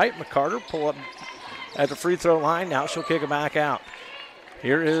left to right. McCarter pull up at the free throw line. Now she'll kick it back out.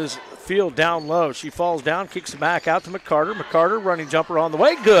 Here is Field down low. She falls down, kicks it back out to McCarter. McCarter running jumper on the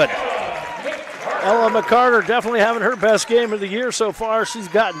way. Good. Ella McCarter definitely having her best game of the year so far. She's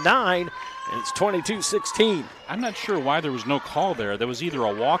got 9, and it's 22-16. I'm not sure why there was no call there. There was either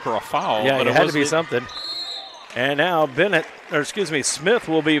a walk or a foul. Yeah, but it had to be something. And now Smith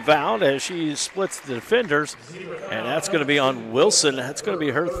will be fouled as she splits the defenders, and that's going to be on Wilson. That's going to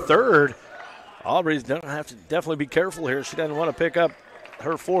be her 3rd. Aubrey's going to have to definitely be careful here. She doesn't want to pick up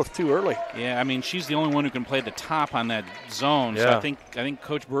her 4th too early. Yeah, I mean, she's the only one who can play the top on that zone. Yeah. So I think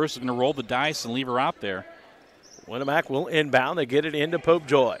Coach Burris is going to roll the dice and leave her out there. Winamac will inbound. They get it into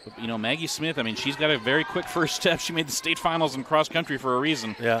Popejoy. You know, Maggie Smith, I mean, she's got a very quick first step. She made the state finals in cross country for a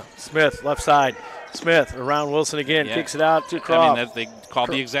reason. Yeah, Smith, left side. Smith around Wilson again, kicks it out to Croft. I mean, they called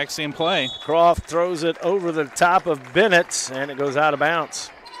the exact same play. Croft throws it over the top of Bennett, and it goes out of bounds.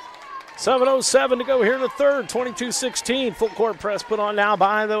 7:07 to go here in the 3rd, 22-16. Full court press put on now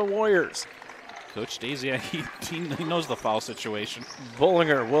by the Warriors. Coach Stasiak, he knows the foul situation.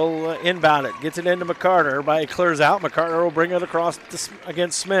 Bollinger will inbound it, gets it into McCarter. Everybody clears out. McCarter will bring it across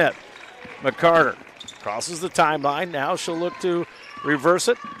against Smith. McCarter crosses the timeline. Now she'll look to reverse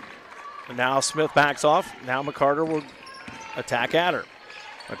it. And now Smith backs off. Now McCarter will attack at her.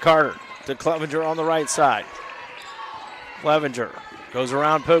 McCarter to Clevenger on the right side. Clevenger goes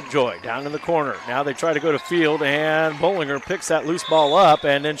around Popejoy, down in the corner. Now they try to go to Field, and Bollinger picks that loose ball up,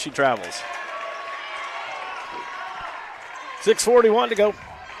 and then she travels. 6:41 to go.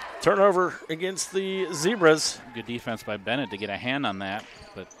 Turnover against the Zebras. Good defense by Bennett to get a hand on that,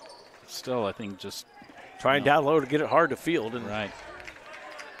 but still, I think just trying down low to get it hard to Field. And right.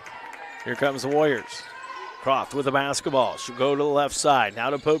 Here comes the Warriors. Croft with the basketball. She'll go to the left side. Now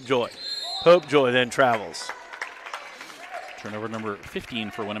to Popejoy. Popejoy then travels. Turnover number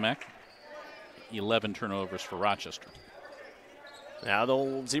 15 for Winamac. 11 turnovers for Rochester. Now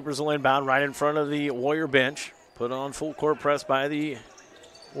the Zebras will inbound right in front of the Warrior bench. Put on full court press by the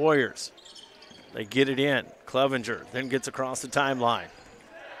Warriors. They get it in. Clevenger then gets across the timeline.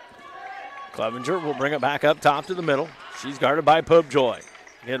 Clevenger will bring it back up top to the middle. She's guarded by Popejoy.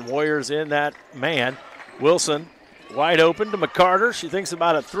 Again, Warriors in that man. Wilson wide open to McCarter. She thinks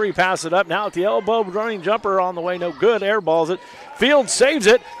about a three, pass it up. Now at the elbow, running jumper on the way, no good. Airballs it. Field saves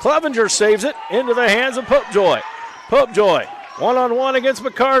it. Clevenger saves it into the hands of Popejoy. Popejoy, one-on-one against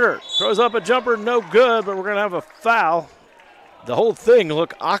McCarter. Throws up a jumper, no good, but we're going to have a foul. The whole thing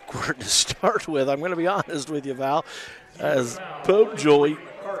looked awkward to start with. I'm going to be honest with you, Val, as Popejoy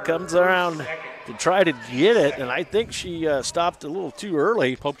comes around to try to get it, and I think she stopped a little too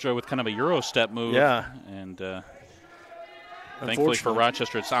early. Popejoy with kind of a Euro step move. Yeah. And thankfully for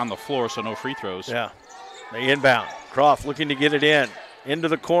Rochester, it's on the floor, so no free throws. Yeah. They inbound. Croft looking to get it in. Into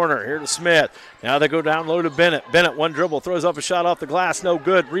the corner. Here to Smith. Now they go down low to Bennett. Bennett, one dribble, throws up a shot off the glass. No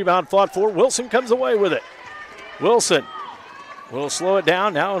good. Rebound fought for. Wilson comes away with it. Wilson will slow it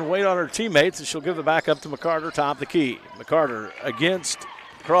down now and wait on her teammates, and she'll give it back up to McCarter, top of the key. McCarter against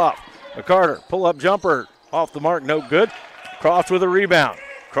Croft. McCarter, pull-up jumper, off the mark, no good. Croft with a rebound.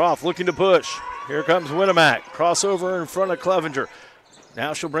 Croft looking to push. Here comes Winamac. Crossover in front of Clevenger.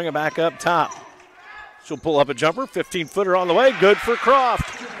 Now she'll bring it back up top. She'll pull up a jumper, 15-footer on the way, good for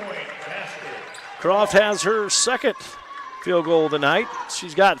Croft. Croft has her second field goal tonight.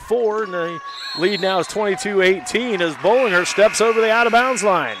 She's got 4, and the lead now is 22-18 as Bollinger steps over the out-of-bounds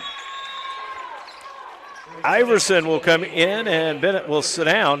line. Iverson will come in, and Bennett will sit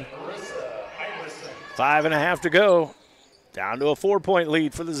down. 5.5 to go. Down to a 4-point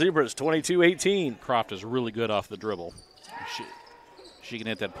lead for the Zebras, 22-18. Croft is really good off the dribble. She can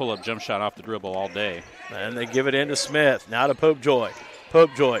hit that pull-up jump shot off the dribble all day. And they give it in to Smith. Now to Popejoy.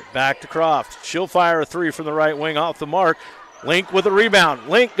 Popejoy back to Croft. She'll fire a three from the right wing off the mark. Link with a rebound.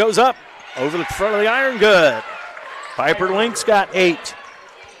 Link goes up over the front of the iron. Good. Piper Link's got 8.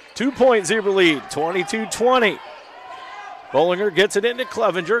 2-point Zebra lead, 22-20. Bollinger gets it into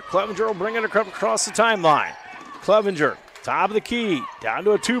Clevenger. Clevenger will bring it across the timeline. Clevenger, top of the key, down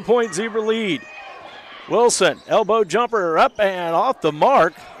to a 2-point Zebra lead. Wilson, elbow jumper up and off the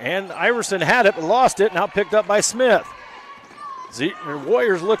mark, and Iverson had it but lost it, now picked up by Smith.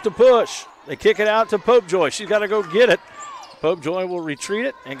 Warriors look to push. They kick it out to Popejoy. She's got to go get it. Popejoy will retreat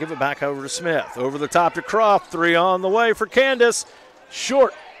it and give it back over to Smith. Over the top to Croft, 3 on the way for Candace.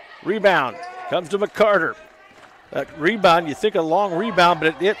 Short, rebound, comes to McCarter. That rebound, you think a long rebound,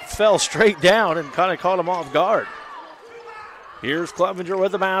 but it fell straight down and kind of caught him off guard. Here's Clevenger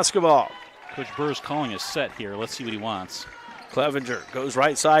with the basketball. Coach Burr's calling a set here. Let's see what he wants. Clevenger goes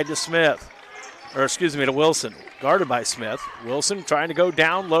right side to Smith. To Wilson. Guarded by Smith. Wilson trying to go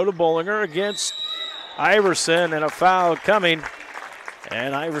down low to Bollinger against Iverson, and a foul coming.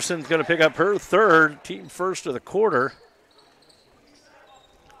 And Iverson's going to pick up her third, team first of the quarter.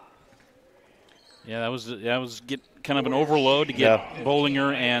 Yeah, that was kind of an overload to get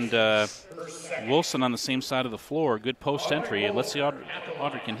Bollinger and Wilson on the same side of the floor. Good post entry. Let's see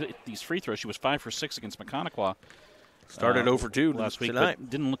Audrey can hit these free throws. She was 5 for 6 against Mechaniqua. Started 0 for 2 last week, tonight. But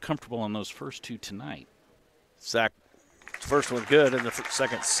didn't look comfortable on those first 2 tonight. First one good in the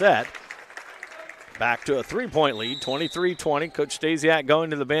second set. Back to a 3-point lead, 23-20. Coach Stasiak going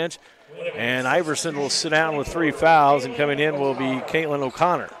to the bench, and Iverson will sit down with 3 fouls, and coming in will be Caitlin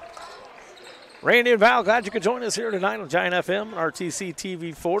O'Connor. Randy and Val, glad you could join us here tonight on Giant FM, RTC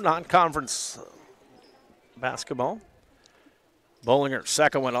TV4, non-conference basketball. Bollinger,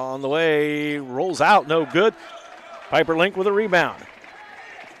 second one on the way, rolls out, no good. Piper Link with a rebound.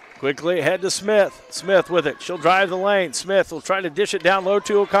 Quickly ahead to Smith. Smith with it. She'll drive the lane. Smith will try to dish it down low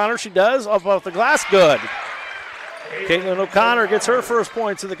to O'Connor. She does. Up off the glass. Good. Caitlin O'Connor gets her first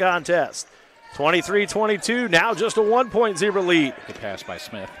points of the contest. 23-22. Now just a 1-point Zebra lead. Good pass by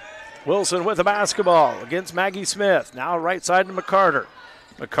Smith. Wilson with the basketball against Maggie Smith. Now right side to McCarter.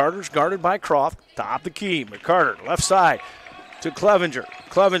 McCarter's guarded by Croft. Top the key. McCarter left side to Clevenger.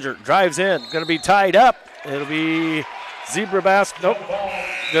 Clevenger drives in. Going to be tied up. It'll be Zebra basketball.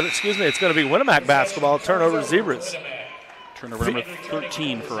 Nope. It's going to be Winamac basketball. Turnover Zebras. Turnover number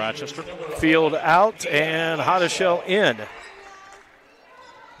 13 for Rochester. Field out and Hotteshell in.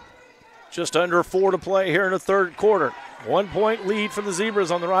 Just under 4 to play here in the third quarter. 1-point lead for the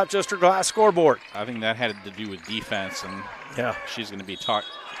Zebras on the Rochester Glass scoreboard. I think that had to do with defense, and she's going to be taught.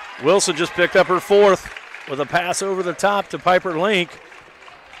 Wilson just picked up her 4th with a pass over the top to Piper Link.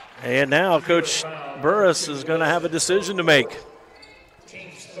 And now Coach Burris is going to have a decision to make.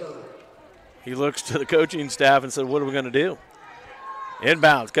 He looks to the coaching staff and said, what are we going to do?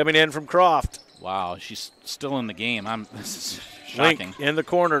 Inbounds coming in from Croft. Wow, she's still in the game. Shocking. Link in the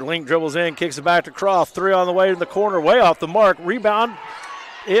corner. Link dribbles in, kicks it back to Croft. 3 on the way to the corner, way off the mark. Rebound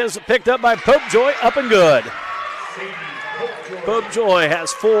is picked up by Popejoy, up and good. Popejoy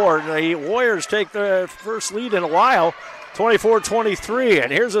has 4. The Warriors take the first lead in a while, 24-23.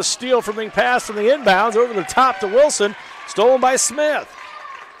 And here's a steal from the pass from the inbounds over the top to Wilson, stolen by Smith.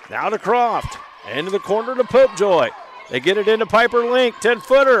 Now to Croft, into the corner to Popejoy. They get it into Piper Link,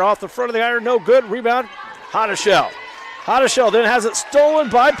 10-footer off the front of the iron, no good. Rebound, Hotteshell. Hotteshell then has it stolen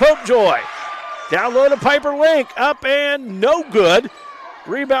by Popejoy. Down low to Piper Link, up and no good.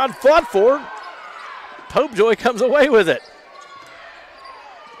 Rebound fought for. Popejoy comes away with it.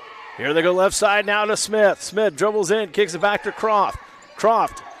 Here they go left side now to Smith. Smith dribbles in, kicks it back to Croft.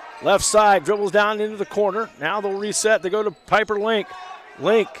 Croft, left side, dribbles down into the corner. Now they'll reset. They go to Piper Link.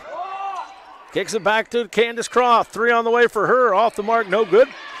 Link kicks it back to Candace Croft. 3 on the way for her. Off the mark, no good.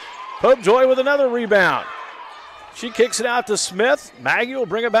 Popejoy with another rebound. She kicks it out to Smith. Maggie will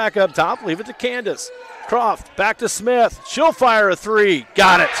bring it back up top. Leave it to Candace. Croft back to Smith. She'll fire a 3.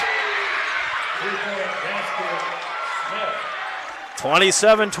 Got it.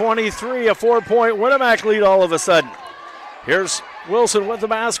 27-23, a 4-point Winamac lead all of a sudden. Here's Wilson with the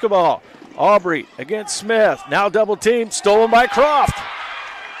basketball. Aubrey against Smith. Now double team, stolen by Croft.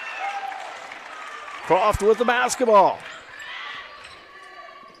 Croft with the basketball.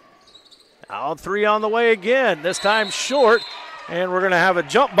 Now 3 on the way again, this time short. And we're going to have a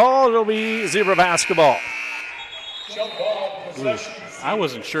jump ball. It'll be Zebra basketball. Jump ball possession. I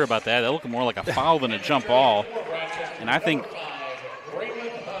wasn't sure about that. That looked more like a foul than a jump ball. And I think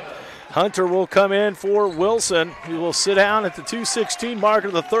Hunter will come in for Wilson, who will sit down at the 2:16 mark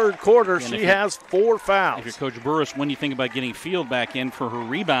of the third quarter. And she has 4 fouls. if you're Coach Burris, when do you think about getting Field back in for her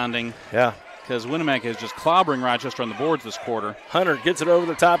rebounding? Yeah. Because Winamac is just clobbering Rochester on the boards this quarter. Hunter gets it over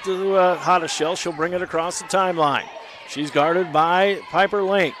the top to Hotteshell. She'll bring it across the timeline. She's guarded by Piper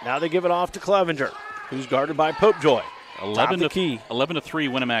Link. Now they give it off to Clevenger, who's guarded by Popejoy. 11 to 3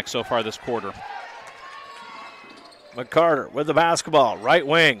 Winamac so far this quarter. McCarter with the basketball, right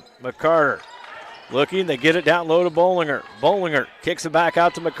wing. McCarter looking, they get it down low to Bollinger. Bollinger kicks it back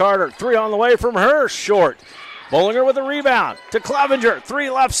out to McCarter. 3 on the way from her, short. Bollinger with a rebound to Clevenger. 3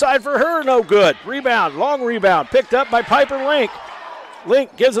 left side for her, no good. Rebound, long rebound, picked up by Piper Link.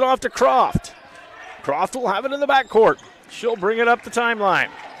 Link gives it off to Croft. Croft will have it in the backcourt. She'll bring it up the timeline.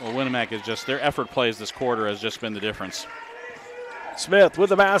 Well, Winamac is just, their effort plays this quarter has just been the difference. Smith with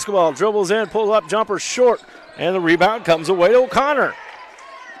the basketball, dribbles in, pulls up, jumper short, and the rebound comes away to O'Connor.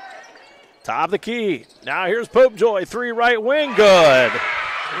 Top of the key. Now here's Popejoy, 3 right wing, good.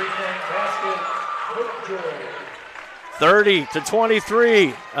 3-point basket, Popejoy.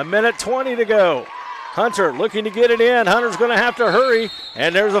 30-23, a minute 20 to go. Hunter looking to get it in. Hunter's going to have to hurry,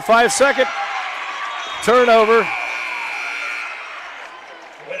 and there's a 5-second turnover.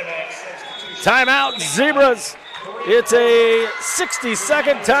 Timeout, Zebras. It's a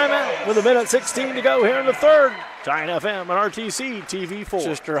 60-second timeout with a minute 16 to go here in the third. Giant FM and RTC TV4.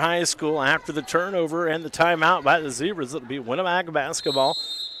 Rochester High School after the turnover and the timeout by the Zebras. It'll be Winamac basketball.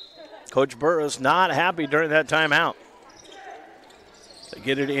 Coach Burris not happy during that timeout. They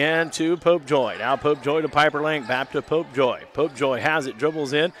get it in to Popejoy. Now Popejoy to Piper Link, back to Popejoy. Popejoy has it,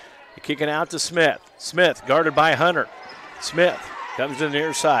 dribbles in, kicking out to Smith. Smith guarded by Hunter. Smith comes to the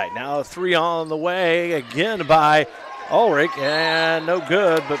near side. Now a 3 on the way again by Ulrich, and no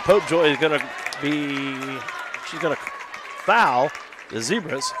good, but Popejoy is going to she's going to foul the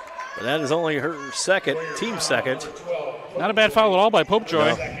Zebras, but that is only her second, team second. Not a bad foul at all by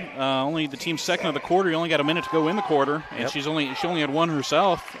Popejoy. No. Only the team second of the quarter. You only got a minute to go in the quarter, and she only had 1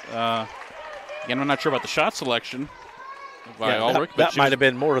 herself. Again, I'm not sure about the shot selection by Ulrich. That might have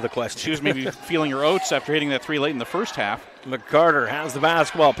been more of the question. She was maybe feeling her oats after hitting that 3 late in the first half. McCarter has the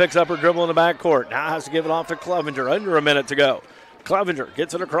basketball, picks up her dribble in the backcourt. Now has to give it off to Clevenger. Under a minute to go. Clevenger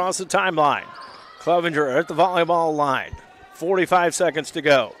gets it across the timeline. Clevenger at the volleyball line. 45 seconds to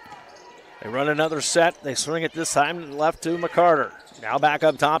go. They run another set. They swing it this time left to McCarter. Now back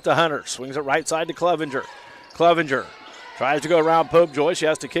up top to Hunter. Swings it right side to Clevenger. Clevenger tries to go around Popejoy. She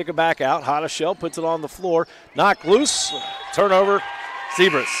has to kick it back out. Hotteshell puts it on the floor. Knocked loose. Turnover.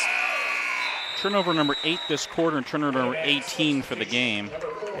 Zebras. Turnover number 8 this quarter and turnover number 18 for the game.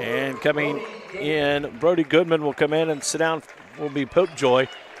 And coming in, Brody Goodman will come in and sit down. Will be Popejoy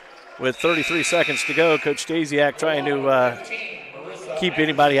with 33 seconds to go. Coach Stasiak trying to keep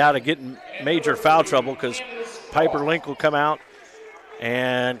anybody out of getting major foul trouble because Piper Link will come out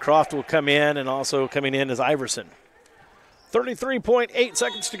and Croft will come in, and also coming in is Iverson. 33.8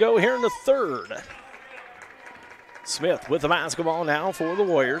 seconds to go here in the third. Smith with the basketball now for the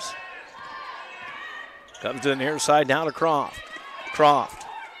Warriors. Comes to the near side, down to Croft. Croft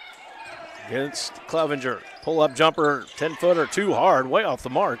against Clevenger. Pull-up jumper, 10-footer, too hard, way off the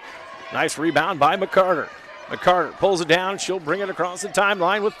mark. Nice rebound by McCarter. McCarter pulls it down. She'll bring it across the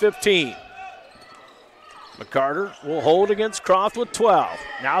timeline with 15. McCarter will hold against Croft with 12.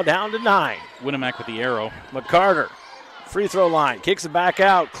 Now down to 9. Winamac with the arrow. McCarter, free throw line, kicks it back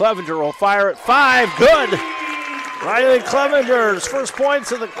out. Clevenger will fire at 5. Good. Riley Clevenger's first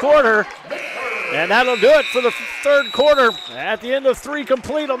points of the quarter. And that'll do it for the third quarter. At the end of 3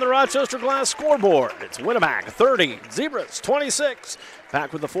 complete on the Rochester Glass scoreboard. It's Winamac 30, Zebras 26.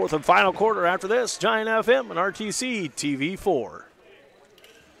 Back with the fourth and final quarter after this. Giant FM and RTC TV 4.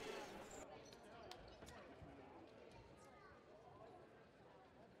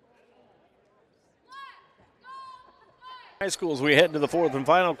 High school as we head into the fourth and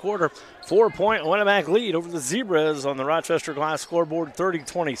final quarter. 4-point Winamac lead over the Zebras on the Rochester Glass scoreboard,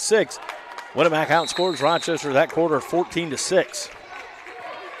 30-26. Winamac outscores Rochester that quarter 14-6.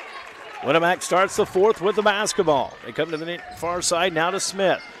 Winamac starts the fourth with the basketball. They come to the far side now to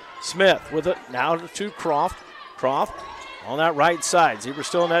Smith. Smith with it now to Croft. Croft on that right side. Zebras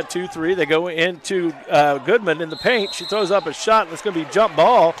still in that 2-3. They go into Goodman in the paint. She throws up a shot. It's going to be jump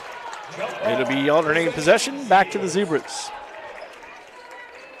ball. It'll be alternating possession back to the Zebras.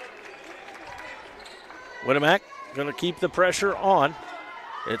 Winamac going to keep the pressure on.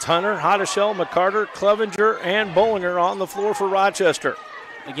 It's Hunter, Hotteshell, McCarter, Clevenger, and Bollinger on the floor for Rochester.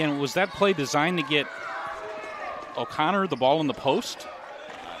 Again, was that play designed to get O'Connor the ball in the post?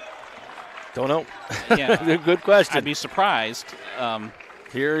 Don't know. Yeah. Good question. I'd be surprised.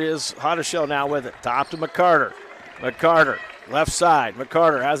 Here is Hotteshell now with it. Top to McCarter. McCarter, left side.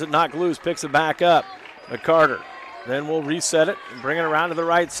 McCarter has it knocked loose, picks it back up. McCarter. Then we'll reset it and bring it around to the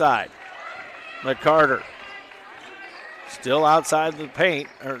right side. McCarter. Still outside the paint,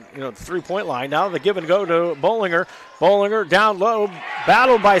 or the three-point line. Now the give and go to Bollinger. Bollinger down low,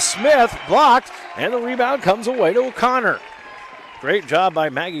 battled by Smith, blocked, and the rebound comes away to O'Connor. Great job by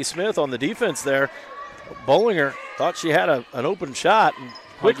Maggie Smith on the defense there. Bollinger thought she had an open shot, and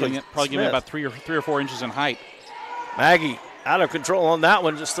quickly probably giving it about 3 or 4 inches in height. Maggie out of control on that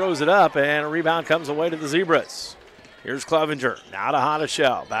one, just throws it up, and a rebound comes away to the Zebras. Here's Clevenger, now to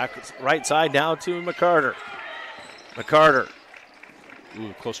Hotteshell, back right side down to McCarter. McCarter.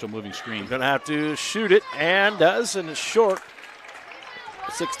 Ooh, close to a moving screen. Going to have to shoot it, and does, and it's short.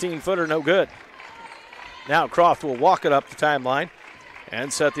 16-footer, no good. Now Croft will walk it up the timeline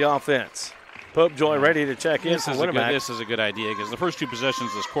and set the offense. Popejoy ready to check in for Winamac. This is a good idea because the first 2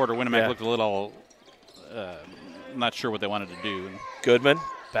 possessions this quarter, Winamac looked a little not sure what they wanted to do. Goodman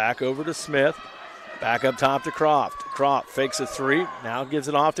back over to Smith. Back up top to Croft. Croft fakes a 3, now gives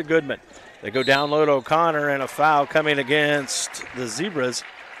it off to Goodman. They go down low to O'Connor, and a foul coming against the Zebras.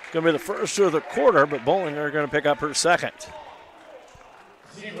 It's going to be the first of the quarter, but Bollinger going to pick up her second.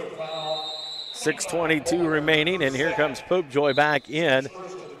 6:22 remaining, and here comes Popejoy back in.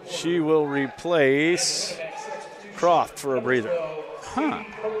 She will replace Croft for a breather. Huh.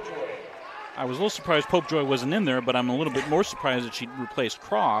 I was a little surprised Popejoy wasn't in there, but I'm a little bit more surprised that she replaced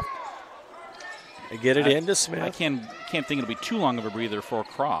Croft. They get it into Smith. I can't think it'll be too long of a breather for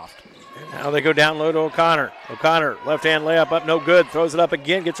Croft. Now they go down low to O'Connor. O'Connor, left-hand layup up, no good. Throws it up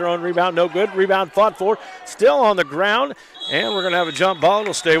again, gets her own rebound, no good. Rebound fought for, still on the ground. And we're going to have a jump ball.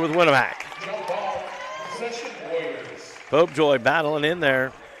 It'll stay with Winamac. Jump ball, possession Warriors. Popejoy battling in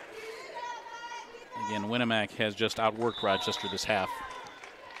there. Again, Winamac has just outworked Rochester this half.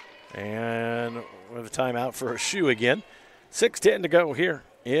 And we have a timeout for a shoe again. 6:10 to go here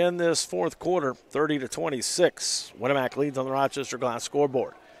in this fourth quarter, 30-26. Winamac leads on the Rochester Glass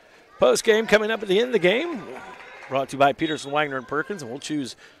scoreboard. Post game coming up at the end of the game. Brought to you by Peterson, Wagner, and Perkins. And we'll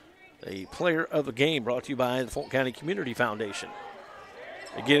choose a player of the game brought to you by the Fulton County Community Foundation.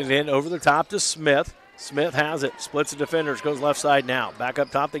 They get it in over the top to Smith. Smith has it. Splits the defenders. Goes left side now. Back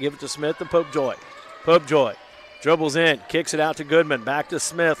up top. They give it to Smith to Popejoy. Popejoy dribbles in. Kicks it out to Goodman. Back to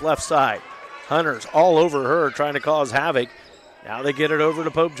Smith. Left side. Hunter's all over her trying to cause havoc. Now they get it over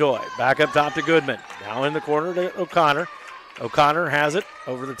to Popejoy. Back up top to Goodman. Now in the corner to O'Connor. O'Connor has it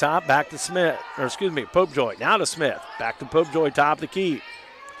over the top, back to Smith, Popejoy. Now to Smith, back to Popejoy, top of the key.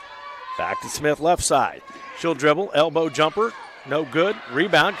 Back to Smith, left side. She'll dribble, elbow jumper, no good.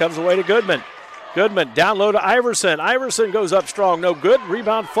 Rebound comes away to Goodman. Goodman down low to Iverson. Iverson goes up strong, no good.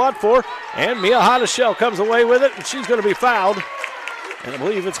 Rebound fought for, and Mia Hotteshell comes away with it, and she's going to be fouled. And I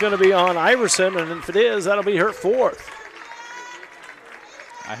believe it's going to be on Iverson, and if it is, that'll be her fourth.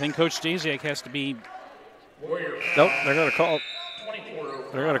 I think Coach Stasiak has to be. Nope, they're going to call it.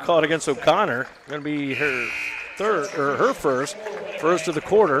 They're going to call it against O'Connor. Going to be her third or her first of the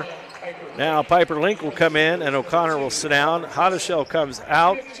quarter. Now Piper Link will come in and O'Connor will sit down. Hottishell comes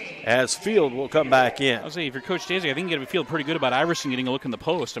out as Field will come back in. I was saying, if you're Coach Daisy, I think you got to feel pretty good about Iverson getting a look in the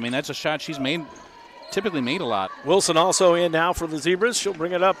post. I mean, that's a shot she's typically made a lot. Wilson also in now for the Zebras. She'll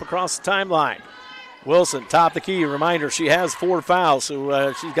bring it up across the timeline. Wilson, top the key. Reminder, she has 4 fouls,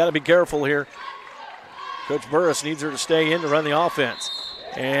 so she's got to be careful here. Coach Burris needs her to stay in to run the offense.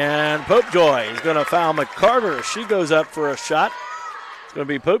 And Popejoy is going to foul McCarter. She goes up for a shot. It's going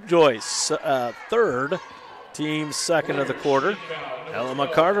to be Popejoy's third, team second of the quarter. Ella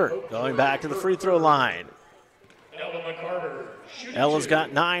McCarter going back to the free throw line. Ella's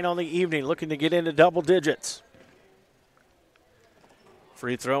got 9 on the evening, looking to get into double digits.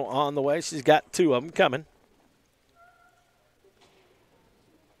 Free throw on the way. She's got 2 of them coming.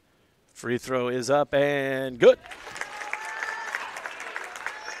 Free throw is up and good.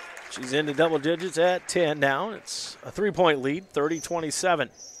 She's into double digits at 10 now. It's a 3-point lead, 30-27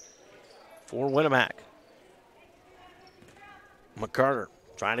 for Winamac. McCarter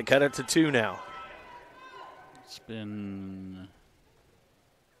trying to cut it to 2 now. It's been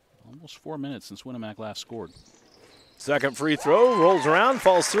almost 4 minutes since Winamac last scored. Second free throw, rolls around,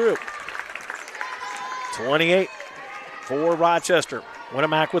 falls through. 28 for Rochester.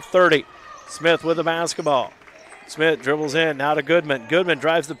 Winamac with 30. Smith with the basketball. Smith dribbles in, now to Goodman. Goodman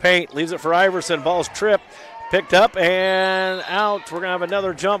drives the paint, leaves it for Iverson. Ball's tripped, picked up and out. We're going to have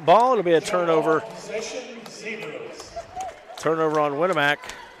another jump ball. It'll be a turnover. Turnover on Winamac.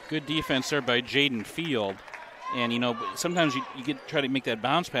 Good defense there by Jaden Field. And, you know, sometimes you try to make that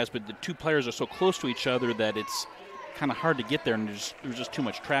bounce pass, but the 2 players are so close to each other that it's kind of hard to get there, and there's just too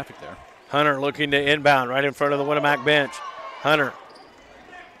much traffic there. Hunter looking to inbound right in front of the Winamac bench. Hunter.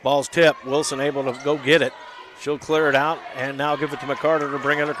 Ball's tipped. Wilson able to go get it. She'll clear it out and now give it to McCarter to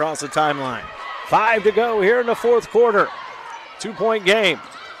bring it across the timeline. 5 to go here in the fourth quarter. 2-point game.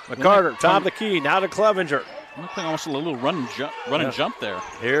 McCarter, top of the key, now to Clevenger. Looking almost a little run and jump there.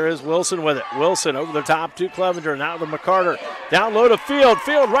 Here is Wilson with it. Wilson over the top to Clevenger, now to McCarter. Down low to Field.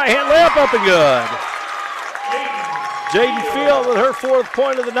 Field, right-hand layup up and good. Jaden Field with her 4th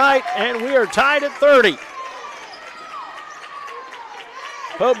point of the night, and we are tied at 30.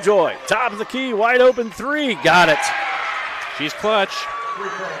 Popejoy, top of the key, wide open 3, got it. She's clutch.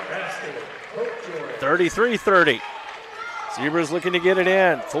 33-30. Zebras looking to get it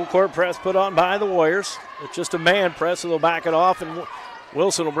in. Full court press put on by the Warriors. It's just a man press, so they'll back it off, and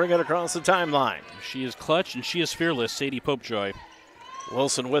Wilson will bring it across the timeline. She is clutch, and she is fearless, Sadie Popejoy.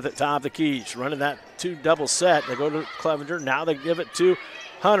 Wilson with it, top of the key. She's running that 2 double set. They go to Clevenger. Now they give it to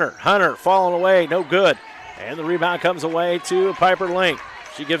Hunter. Hunter falling away, no good. And the rebound comes away to Piper Link.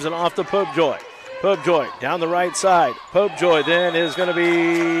 She gives it off to Popejoy. Popejoy down the right side. Popejoy then is going to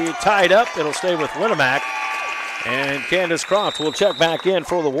be tied up. It'll stay with Winamac. And Candace Croft will check back in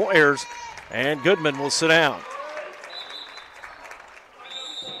for the Warriors. And Goodman will sit down.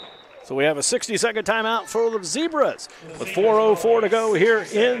 So we have a 60-second timeout for the Zebras with 4:04 to go here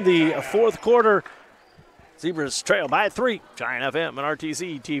in the fourth quarter. Zebras trail by 3. Giant FM and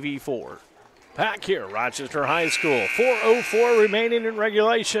RTC TV4. Back here, Rochester High School. 4:04 remaining in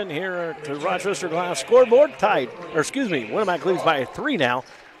regulation here to Rochester Glass scoreboard. Winamac leads by 3 now.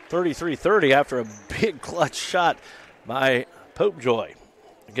 33-30 after a big clutch shot by Popejoy.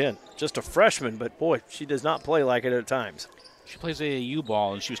 Again, just a freshman, but boy, she does not play like it at times. She plays AAU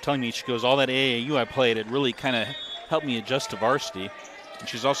ball, and she was telling me, she goes, all that AAU I played, it really kind of helped me adjust to varsity. And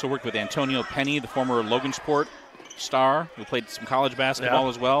she's also worked with Antonio Penny, the former Logansport star, who played some college basketball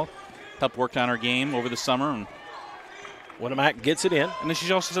as well. Helped work on her game over the summer. And Winamac gets it in. And then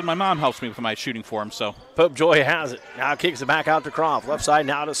she also said, my mom helps me with my shooting form. So Popejoy has it. Now kicks it back out to Croft. Left side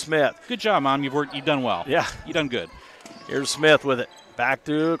now to Smith. Good job, Mom. You've done well. Yeah. You've done good. Here's Smith with it. Back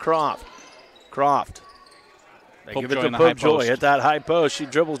to Croft. Croft. They give it to Popejoy. Hit that high post. She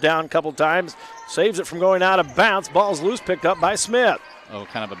dribbles down a couple times. Saves it from going out of bounds. Ball's loose, picked up by Smith. Oh,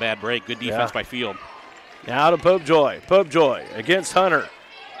 kind of a bad break. Good defense by Field. Now to Popejoy. Popejoy against Hunter.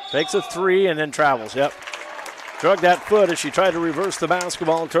 Takes a 3 and then travels. Yep. Drug that foot as she tried to reverse the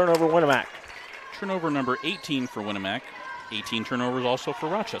basketball and turnover Winamac. Turnover number 18 for Winamac. 18 turnovers also for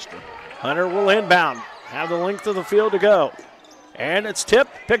Rochester. Hunter will inbound. Have the length of the field to go. And it's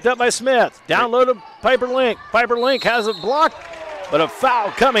tipped, picked up by Smith. Down low to Piper Link. Piper Link has it blocked, but a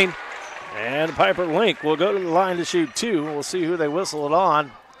foul coming. And Piper Link will go to the line to shoot 2. We'll see who they whistle it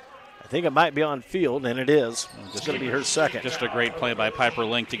on. I think it might be on Field, and it is. It's going to be her second. Just a great play by Piper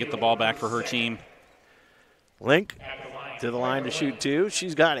Link to get the ball back for her team. Link to the line to shoot 2.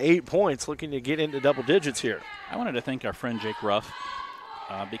 She's got 8 points, looking to get into double digits here. I wanted to thank our friend Jake Ruff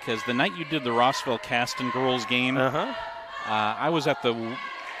because the night you did the Rossville Caston girls game, I was at the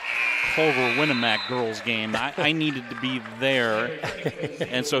Culver Winamac girls game. I needed to be there,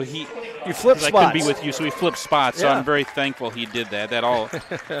 and so you flipped spots. I couldn't be with you, so he flipped spots. So Yeah. I'm very thankful he did that.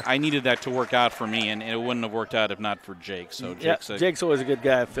 I needed that to work out for me, and it wouldn't have worked out if not for Jake. So Jake's always a good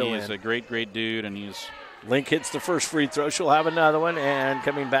guy to fill in. He's a great dude, and Link hits the first free throw. She'll have another one, and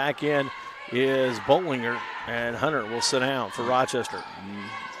coming back in is Bollinger, and Hunter will sit down for Rochester.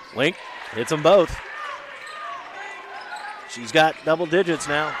 Link hits them both. She's got double digits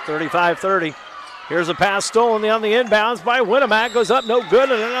now, 35-30. Here's a pass stolen on the inbounds by Winamac. Goes up, no good,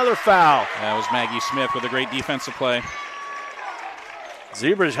 and another foul. That was Maggie Smith with a great defensive play.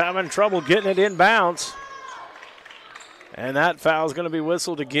 Zebras having trouble getting it inbounds. And that foul is going to be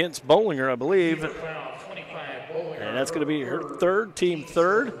whistled against Bollinger, I believe. And that's going to be her third, team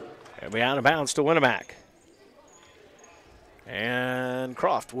third. It'll be out of bounds to Winamac. And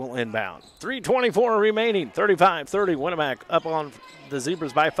Croft will inbound. 3:24 remaining, 35-30. Winamac up on the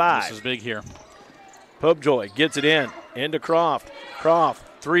Zebras by 5. This is big here. Popejoy gets it into Croft.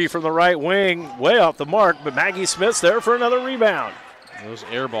 Croft, three from the right wing, way off the mark, but Maggie Smith's there for another rebound. Those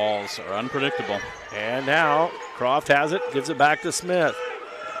air balls are unpredictable. And now Croft has it, gives it back to Smith.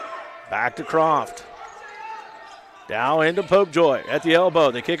 Back to Croft. Down into Popejoy at the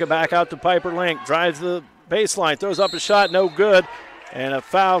elbow. They kick it back out to Piper Link. Drives the baseline, throws up a shot, no good. And a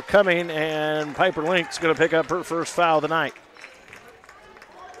foul coming, and Piper Link's going to pick up her first foul of the night.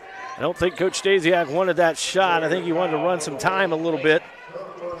 I don't think Coach Stasiak wanted that shot. I think he wanted to run some time a little bit.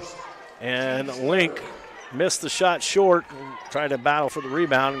 And Link missed the shot short and tried to battle for the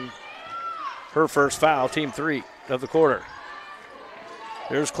rebound. Her first foul, team 3 of the quarter.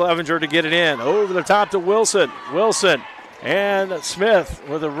 Here's Clevenger to get it in. Over the top to Wilson. Wilson and Smith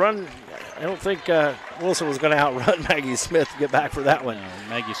with a run. I don't think Wilson was going to outrun Maggie Smith to get back for that one.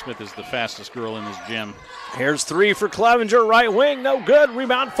 Maggie Smith is the fastest girl in this gym. Here's three for Clevenger, right wing, no good.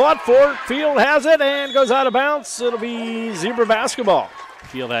 Rebound fought for. Field has it and goes out of bounds. It'll be Zebra basketball.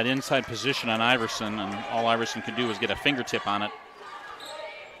 Feel that inside position on Iverson, and all Iverson could do was get a fingertip on it.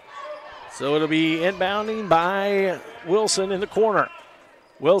 So it'll be inbounding by Wilson in the corner.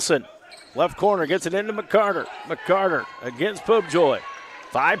 Wilson, left corner, gets it into McCarter. McCarter against Popejoy.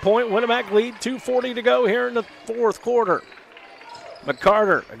 5-point Winamac lead, 2:40 to go here in the fourth quarter.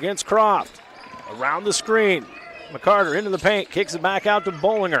 McCarter against Croft. Around the screen. McCarter into the paint, kicks it back out to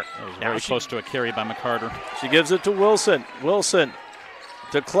Bollinger. That was very close to a carry by McCarter. She gives it to Wilson. Wilson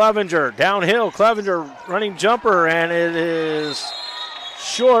to Clevenger. Downhill, Clevenger running jumper, and it is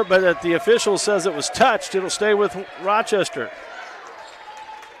short, but the official says it was touched. It'll stay with Rochester.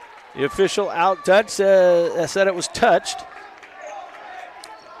 The official out-touched said it was touched.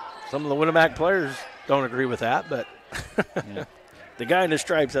 Some of the Winamac players don't agree with that, but yeah. The guy in the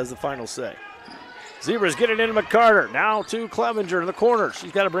stripes has the final say. Zebras get it into McCarter. Now to Clevenger in the corner.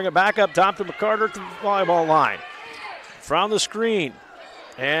 She's got to bring it back up top to McCarter at the volleyball line. From the screen.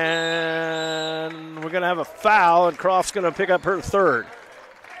 And we're going to have a foul, and Croft's going to pick up her third.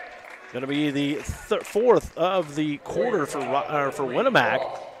 Going to be the fourth of the quarter for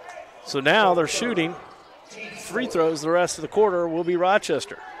Winamac. So now they're shooting free throws. The rest of the quarter will be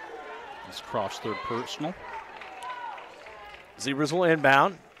Rochester. It's Croft's third personal. Zebras will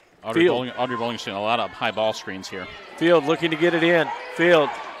inbound. Audrey Bolling's seeing a lot of high ball screens here. Field looking to get it in. Field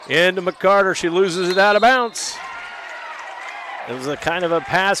into McCarter. She loses it out of bounds. It was a kind of a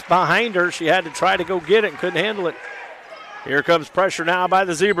pass behind her. She had to try to go get it and couldn't handle it. Here comes pressure now by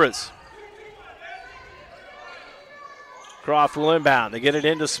the Zebras. Croft will inbound. They get it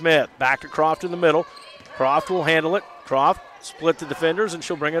into Smith. Back to Croft in the middle. Croft will handle it. Croft split the defenders, and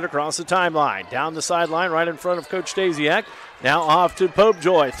she'll bring it across the timeline. Down the sideline right in front of Coach Stasiak. Now off to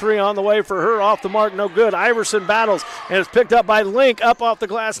Popejoy. Three on the way for her. Off the mark, no good. Iverson battles, and it's picked up by Link. Up off the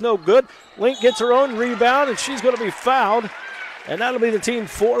glass, no good. Link gets her own rebound, and she's going to be fouled. And that'll be the team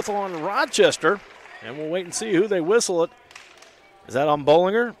fourth on Rochester. And we'll wait and see who they whistle it. Is that on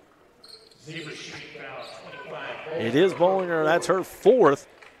Bollinger? It is Bollinger. That's her fourth.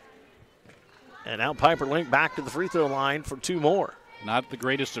 And now Piper Link back to the free throw line for two more. Not the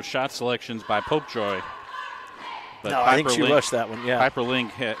greatest of shot selections by Popejoy. But no, I think she rushed that one, yeah. Piper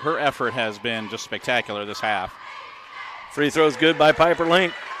Link, her effort has been just spectacular this half. Free throw's good by Piper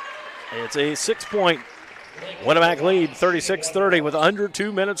Link. It's a 6-point Winamac lead, 36-30 with under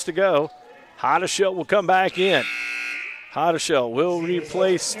 2 minutes to go. Hoddeshell will come back in. Hoddeshell will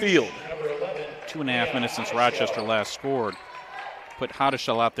replace Field. 2.5 minutes since Rochester last scored. Put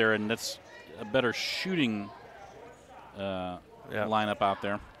Hoddeshell out there, and that's a better shooting lineup out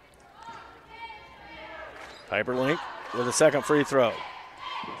there. Piper Link with a second free throw.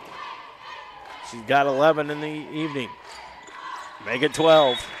 She's got 11 in the evening. Make it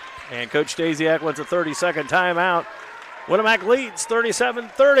 12. And Coach Stasiak wants a 30-second timeout. Winamac leads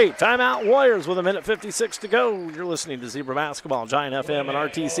 37-30. Timeout Warriors with 1:56 to go. You're listening to Zebra Basketball, Giant FM and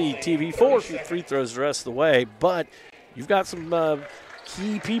RTC TV4. Few free throws the rest of the way, but you've got some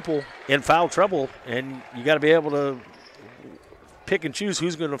key people in foul trouble, and you got to be able to pick and choose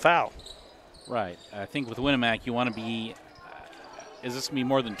who's going to foul. Right. I think with Winamac, you want to be. Is this going to be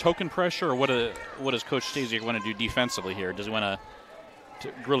more than token pressure, or what does Coach Stasiak want to do defensively here? Does he want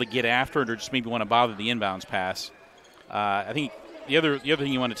to really get after it, or just maybe want to bother the inbounds pass? I think the other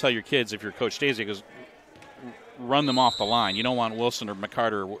thing you want to tell your kids if you're Coach Stasiak is run them off the line. You don't want Wilson or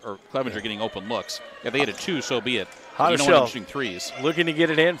McCarter or Clevenger getting open looks. If they hit a 2, so be it. You don't want them shooting threes. Looking to get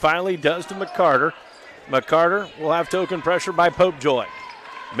it in, finally does to McCarter. McCarter will have token pressure by Popejoy.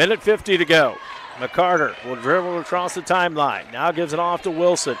 1:50 to go. McCarter will dribble across the timeline. Now gives it off to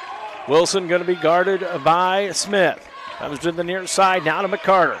Wilson. Wilson going to be guarded by Smith. Comes to the near side, now to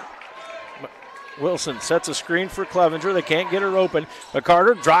McCarter. Wilson sets a screen for Clevenger. They can't get her open.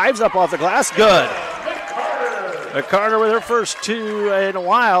 McCarter drives up off the glass. Good. McCarter with her first 2 in a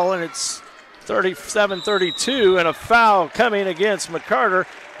while, and it's 37-32, and a foul coming against McCarter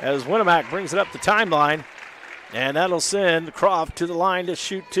as Winamac brings it up the timeline, and that'll send Croft to the line to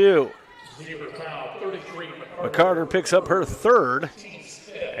shoot 2. McCarter picks up her 3rd,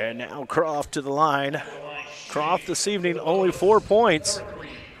 and now Croft to the line. Croft this evening only 4 points.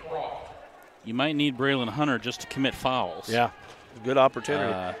 You might need Braylon Hunter just to commit fouls. Yeah, good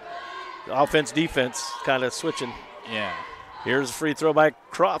opportunity. Offense, defense, kind of switching. Yeah. Here's a free throw by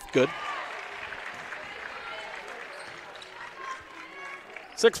Croft. Good.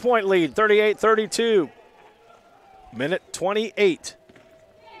 6-point lead, 38-32. 1:28.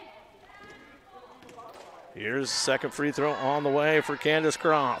 Here's the second free throw on the way for Candace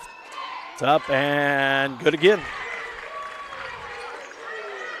Croft. It's up and good again.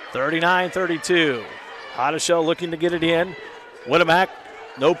 39-32. Hottishell looking to get it in. Winamac,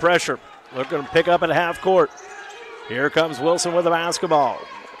 no pressure. Looking to pick up at half court. Here comes Wilson with the basketball.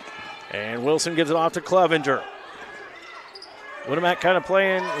 And Wilson gives it off to Clevenger. Winamac kind of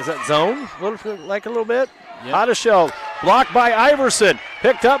playing, is that zone? A little bit. Yep. Hottishell blocked by Iverson.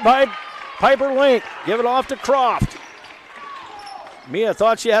 Picked up by Piper Link. Give it off to Croft. Mia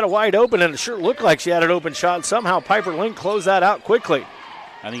thought she had a wide open, and it sure looked like she had an open shot. Somehow Piper Link closed that out quickly.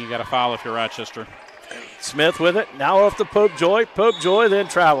 I think you got a foul if you're Rochester. Smith with it. Now off to Popejoy. Popejoy then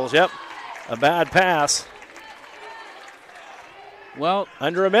travels. Yep. A bad pass. Well,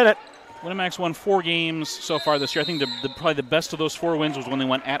 under a minute. Winamac's won 4 games so far this year. I think probably the best of those 4 wins was when they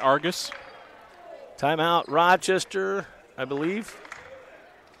went at Argus. Timeout Rochester, I believe.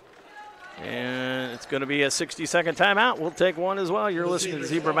 And it's going to be a 60-second timeout. We'll take one as well. You're listening to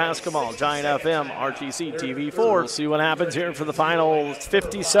Zebra Basketball, Giant FM, RTC TV4. We'll see what happens here for the final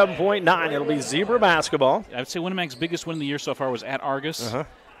 57.9. It'll be Zebra Basketball. I would say Winamac's biggest win of the year so far was at Argus.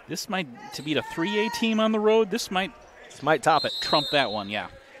 This might, to beat a 3A team on the road, this might top it. Trump that one, yeah.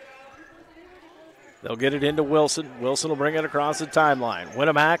 They'll get it into Wilson. Wilson will bring it across the timeline.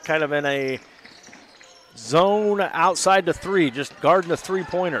 Winamac kind of in a zone outside the 3, just guarding the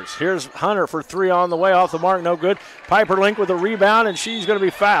 3-pointers. Here's Hunter for 3 on the way, off the mark, no good. Piper Link with a rebound, and she's going to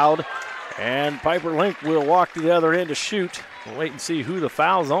be fouled. And Piper Link will walk to the other end to shoot. We'll wait and see who the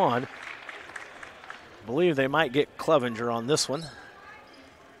foul's on. I believe they might get Clevenger on this one.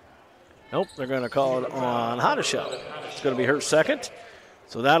 Nope, they're going to call it on Hottishell. It's going to be her second.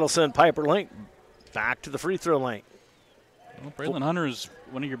 So that'll send Piper Link back to the free throw lane. Well, Braylon Hunter is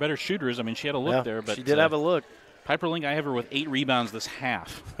one of your better shooters. I mean, she had a look there. But she did have a look. Piper Link, I have her with 8 rebounds this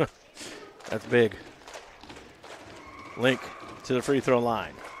half. That's big. Link to the free throw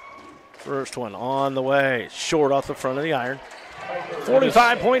line. First one on the way. Short off the front of the iron.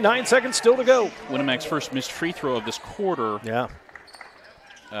 45.9 seconds still to go. Winamac's first missed free throw of this quarter. Yeah.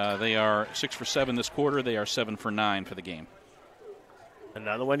 They are 6 for 7 this quarter. They are 7 for 9 for the game.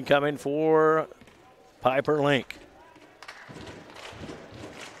 Another one coming for Piper Link.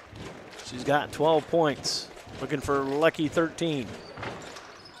 She's got 12 points. Looking for lucky 13.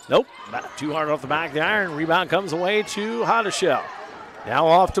 Nope. Too hard off the back of the iron. Rebound comes away to Hottishell. Now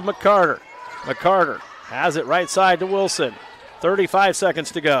off to McCarter. McCarter has it right side to Wilson. 35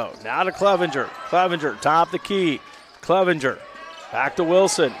 seconds to go. Now to Clevenger. Clevenger, top the key. Clevenger back to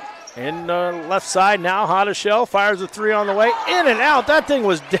Wilson. In the left side now, Hottishell fires a 3 on the way. In and out. That thing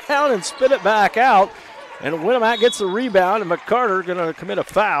was down and spit it back out. And Winamac gets the rebound, and McCarter going to commit a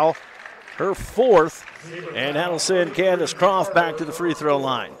foul. Her 4th. And that'll send Candace Croft back to the free throw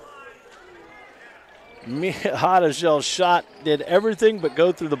line. Hottishell's shot did everything but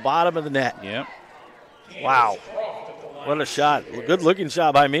go through the bottom of the net. Yep. Wow. What a shot. Good-looking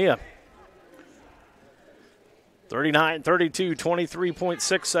shot by Mia. 39-32,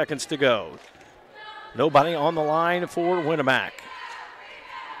 23.6 seconds to go. Nobody on the line for Winamac.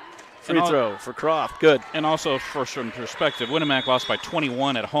 Free throw for Croft. Good. And also, for some perspective, Winamac lost by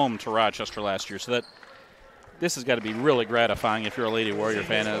 21 at home to Rochester last year, so that this has got to be really gratifying if you're a Lady Warrior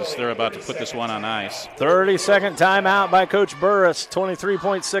fan, as they're about to put this one on ice. 30-second timeout by Coach Burris.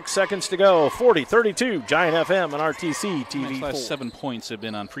 23.6 seconds to go. 40-32, Giant FM and RTC TV4. Next last 7 points have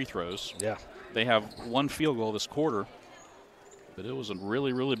been on free throws. Yeah. They have one field goal this quarter, but it was a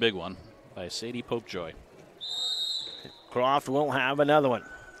really, really big one by Sadie Popejoy. Croft won't have another one.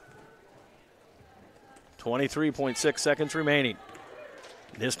 23.6 seconds remaining.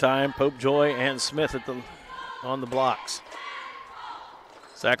 This time, Popejoy and Smith on the blocks.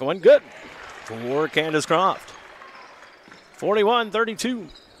 Second one, good for Candace Croft. 41-32.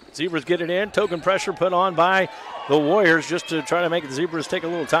 Zebras get it in. Token pressure put on by the Warriors just to try to make the Zebras take a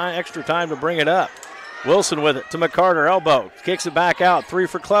little extra time to bring it up. Wilson with it to McCarter, elbow. Kicks it back out. 3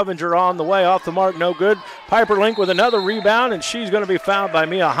 for Clevenger on the way. Off the mark, no good. Piper Link with another rebound, and she's going to be fouled by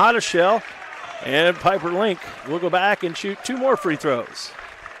Mia Hotteshell. And Piper Link will go back and shoot 2 more free throws.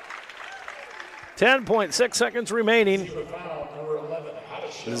 10.6 seconds remaining.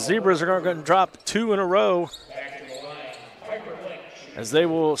 The Zebras are going to drop 2 in a row, as they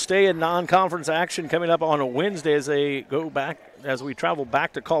will stay in non-conference action coming up on a Wednesday as we travel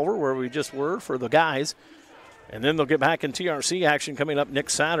back to Culver, where we just were for the guys. And then they'll get back in TRC action coming up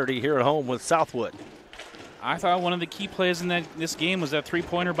next Saturday here at home with Southwood. I thought one of the key plays in this game was that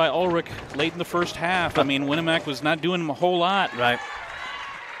three-pointer by Ulrich late in the first half. I mean, Winamac was not doing a whole lot. Right.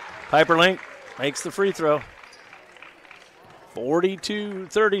 Piper Link makes the free throw.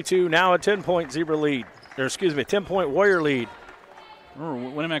 42-32, now a 10-point Zebra lead. 10-point Warrior lead.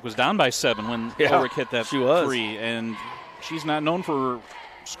 Remember, Winamac was down by 7 when Ulrich hit that three, and she's not known for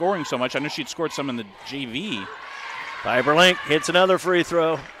scoring so much. I know she'd scored some in the JV. Piper Link hits another free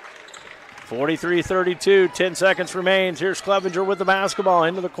throw. 43-32, 10 seconds remains. Here's Clevenger with the basketball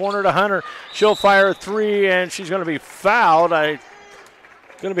into the corner to Hunter. She'll fire a 3, and she's going to be fouled. Going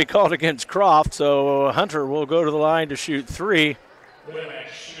to be called against Croft, so Hunter will go to the line to shoot 3. Winamac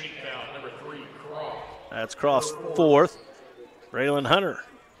shooting foul, number 3, Croft. That's Croft's 4th. Braylon Hunter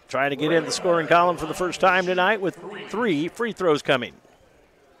trying to get in the scoring column for the first time tonight with 3 free throws coming.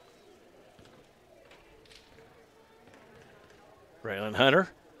 Braylon Hunter,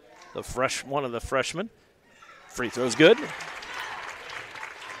 one of the freshmen. Free throw's good.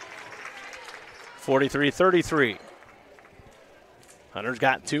 43-33. Hunter's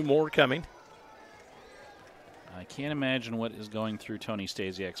got 2 more coming. I can't imagine what is going through Tony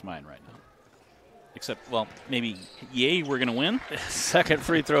Stasiak's mind right now. Except, well, maybe, yay, we're going to win. Second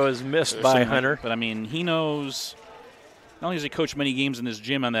free throw is missed by Hunter. But, I mean, he knows, not only has he coached many games in this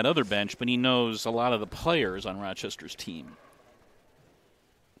gym on that other bench, but he knows a lot of the players on Rochester's team.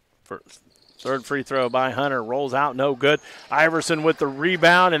 Third free throw by Hunter. Rolls out, no good. Iverson with the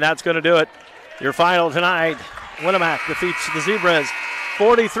rebound, and that's going to do it. Your final tonight, Winamac defeats the Zebras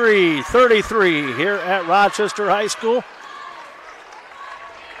 43-33 here at Rochester High School.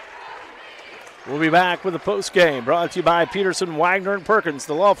 We'll be back with the post game brought to you by Peterson, Wagner, and Perkins,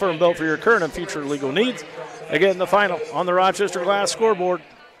 the law firm built for your current and future legal needs. Again, the final on the Rochester Glass scoreboard.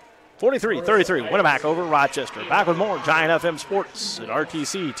 43-33, Winamac over Rochester. Back with more Giant FM Sports at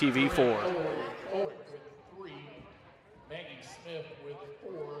RTC TV4. Maggie Smith with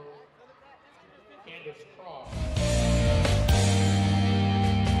 4. Candace Croft.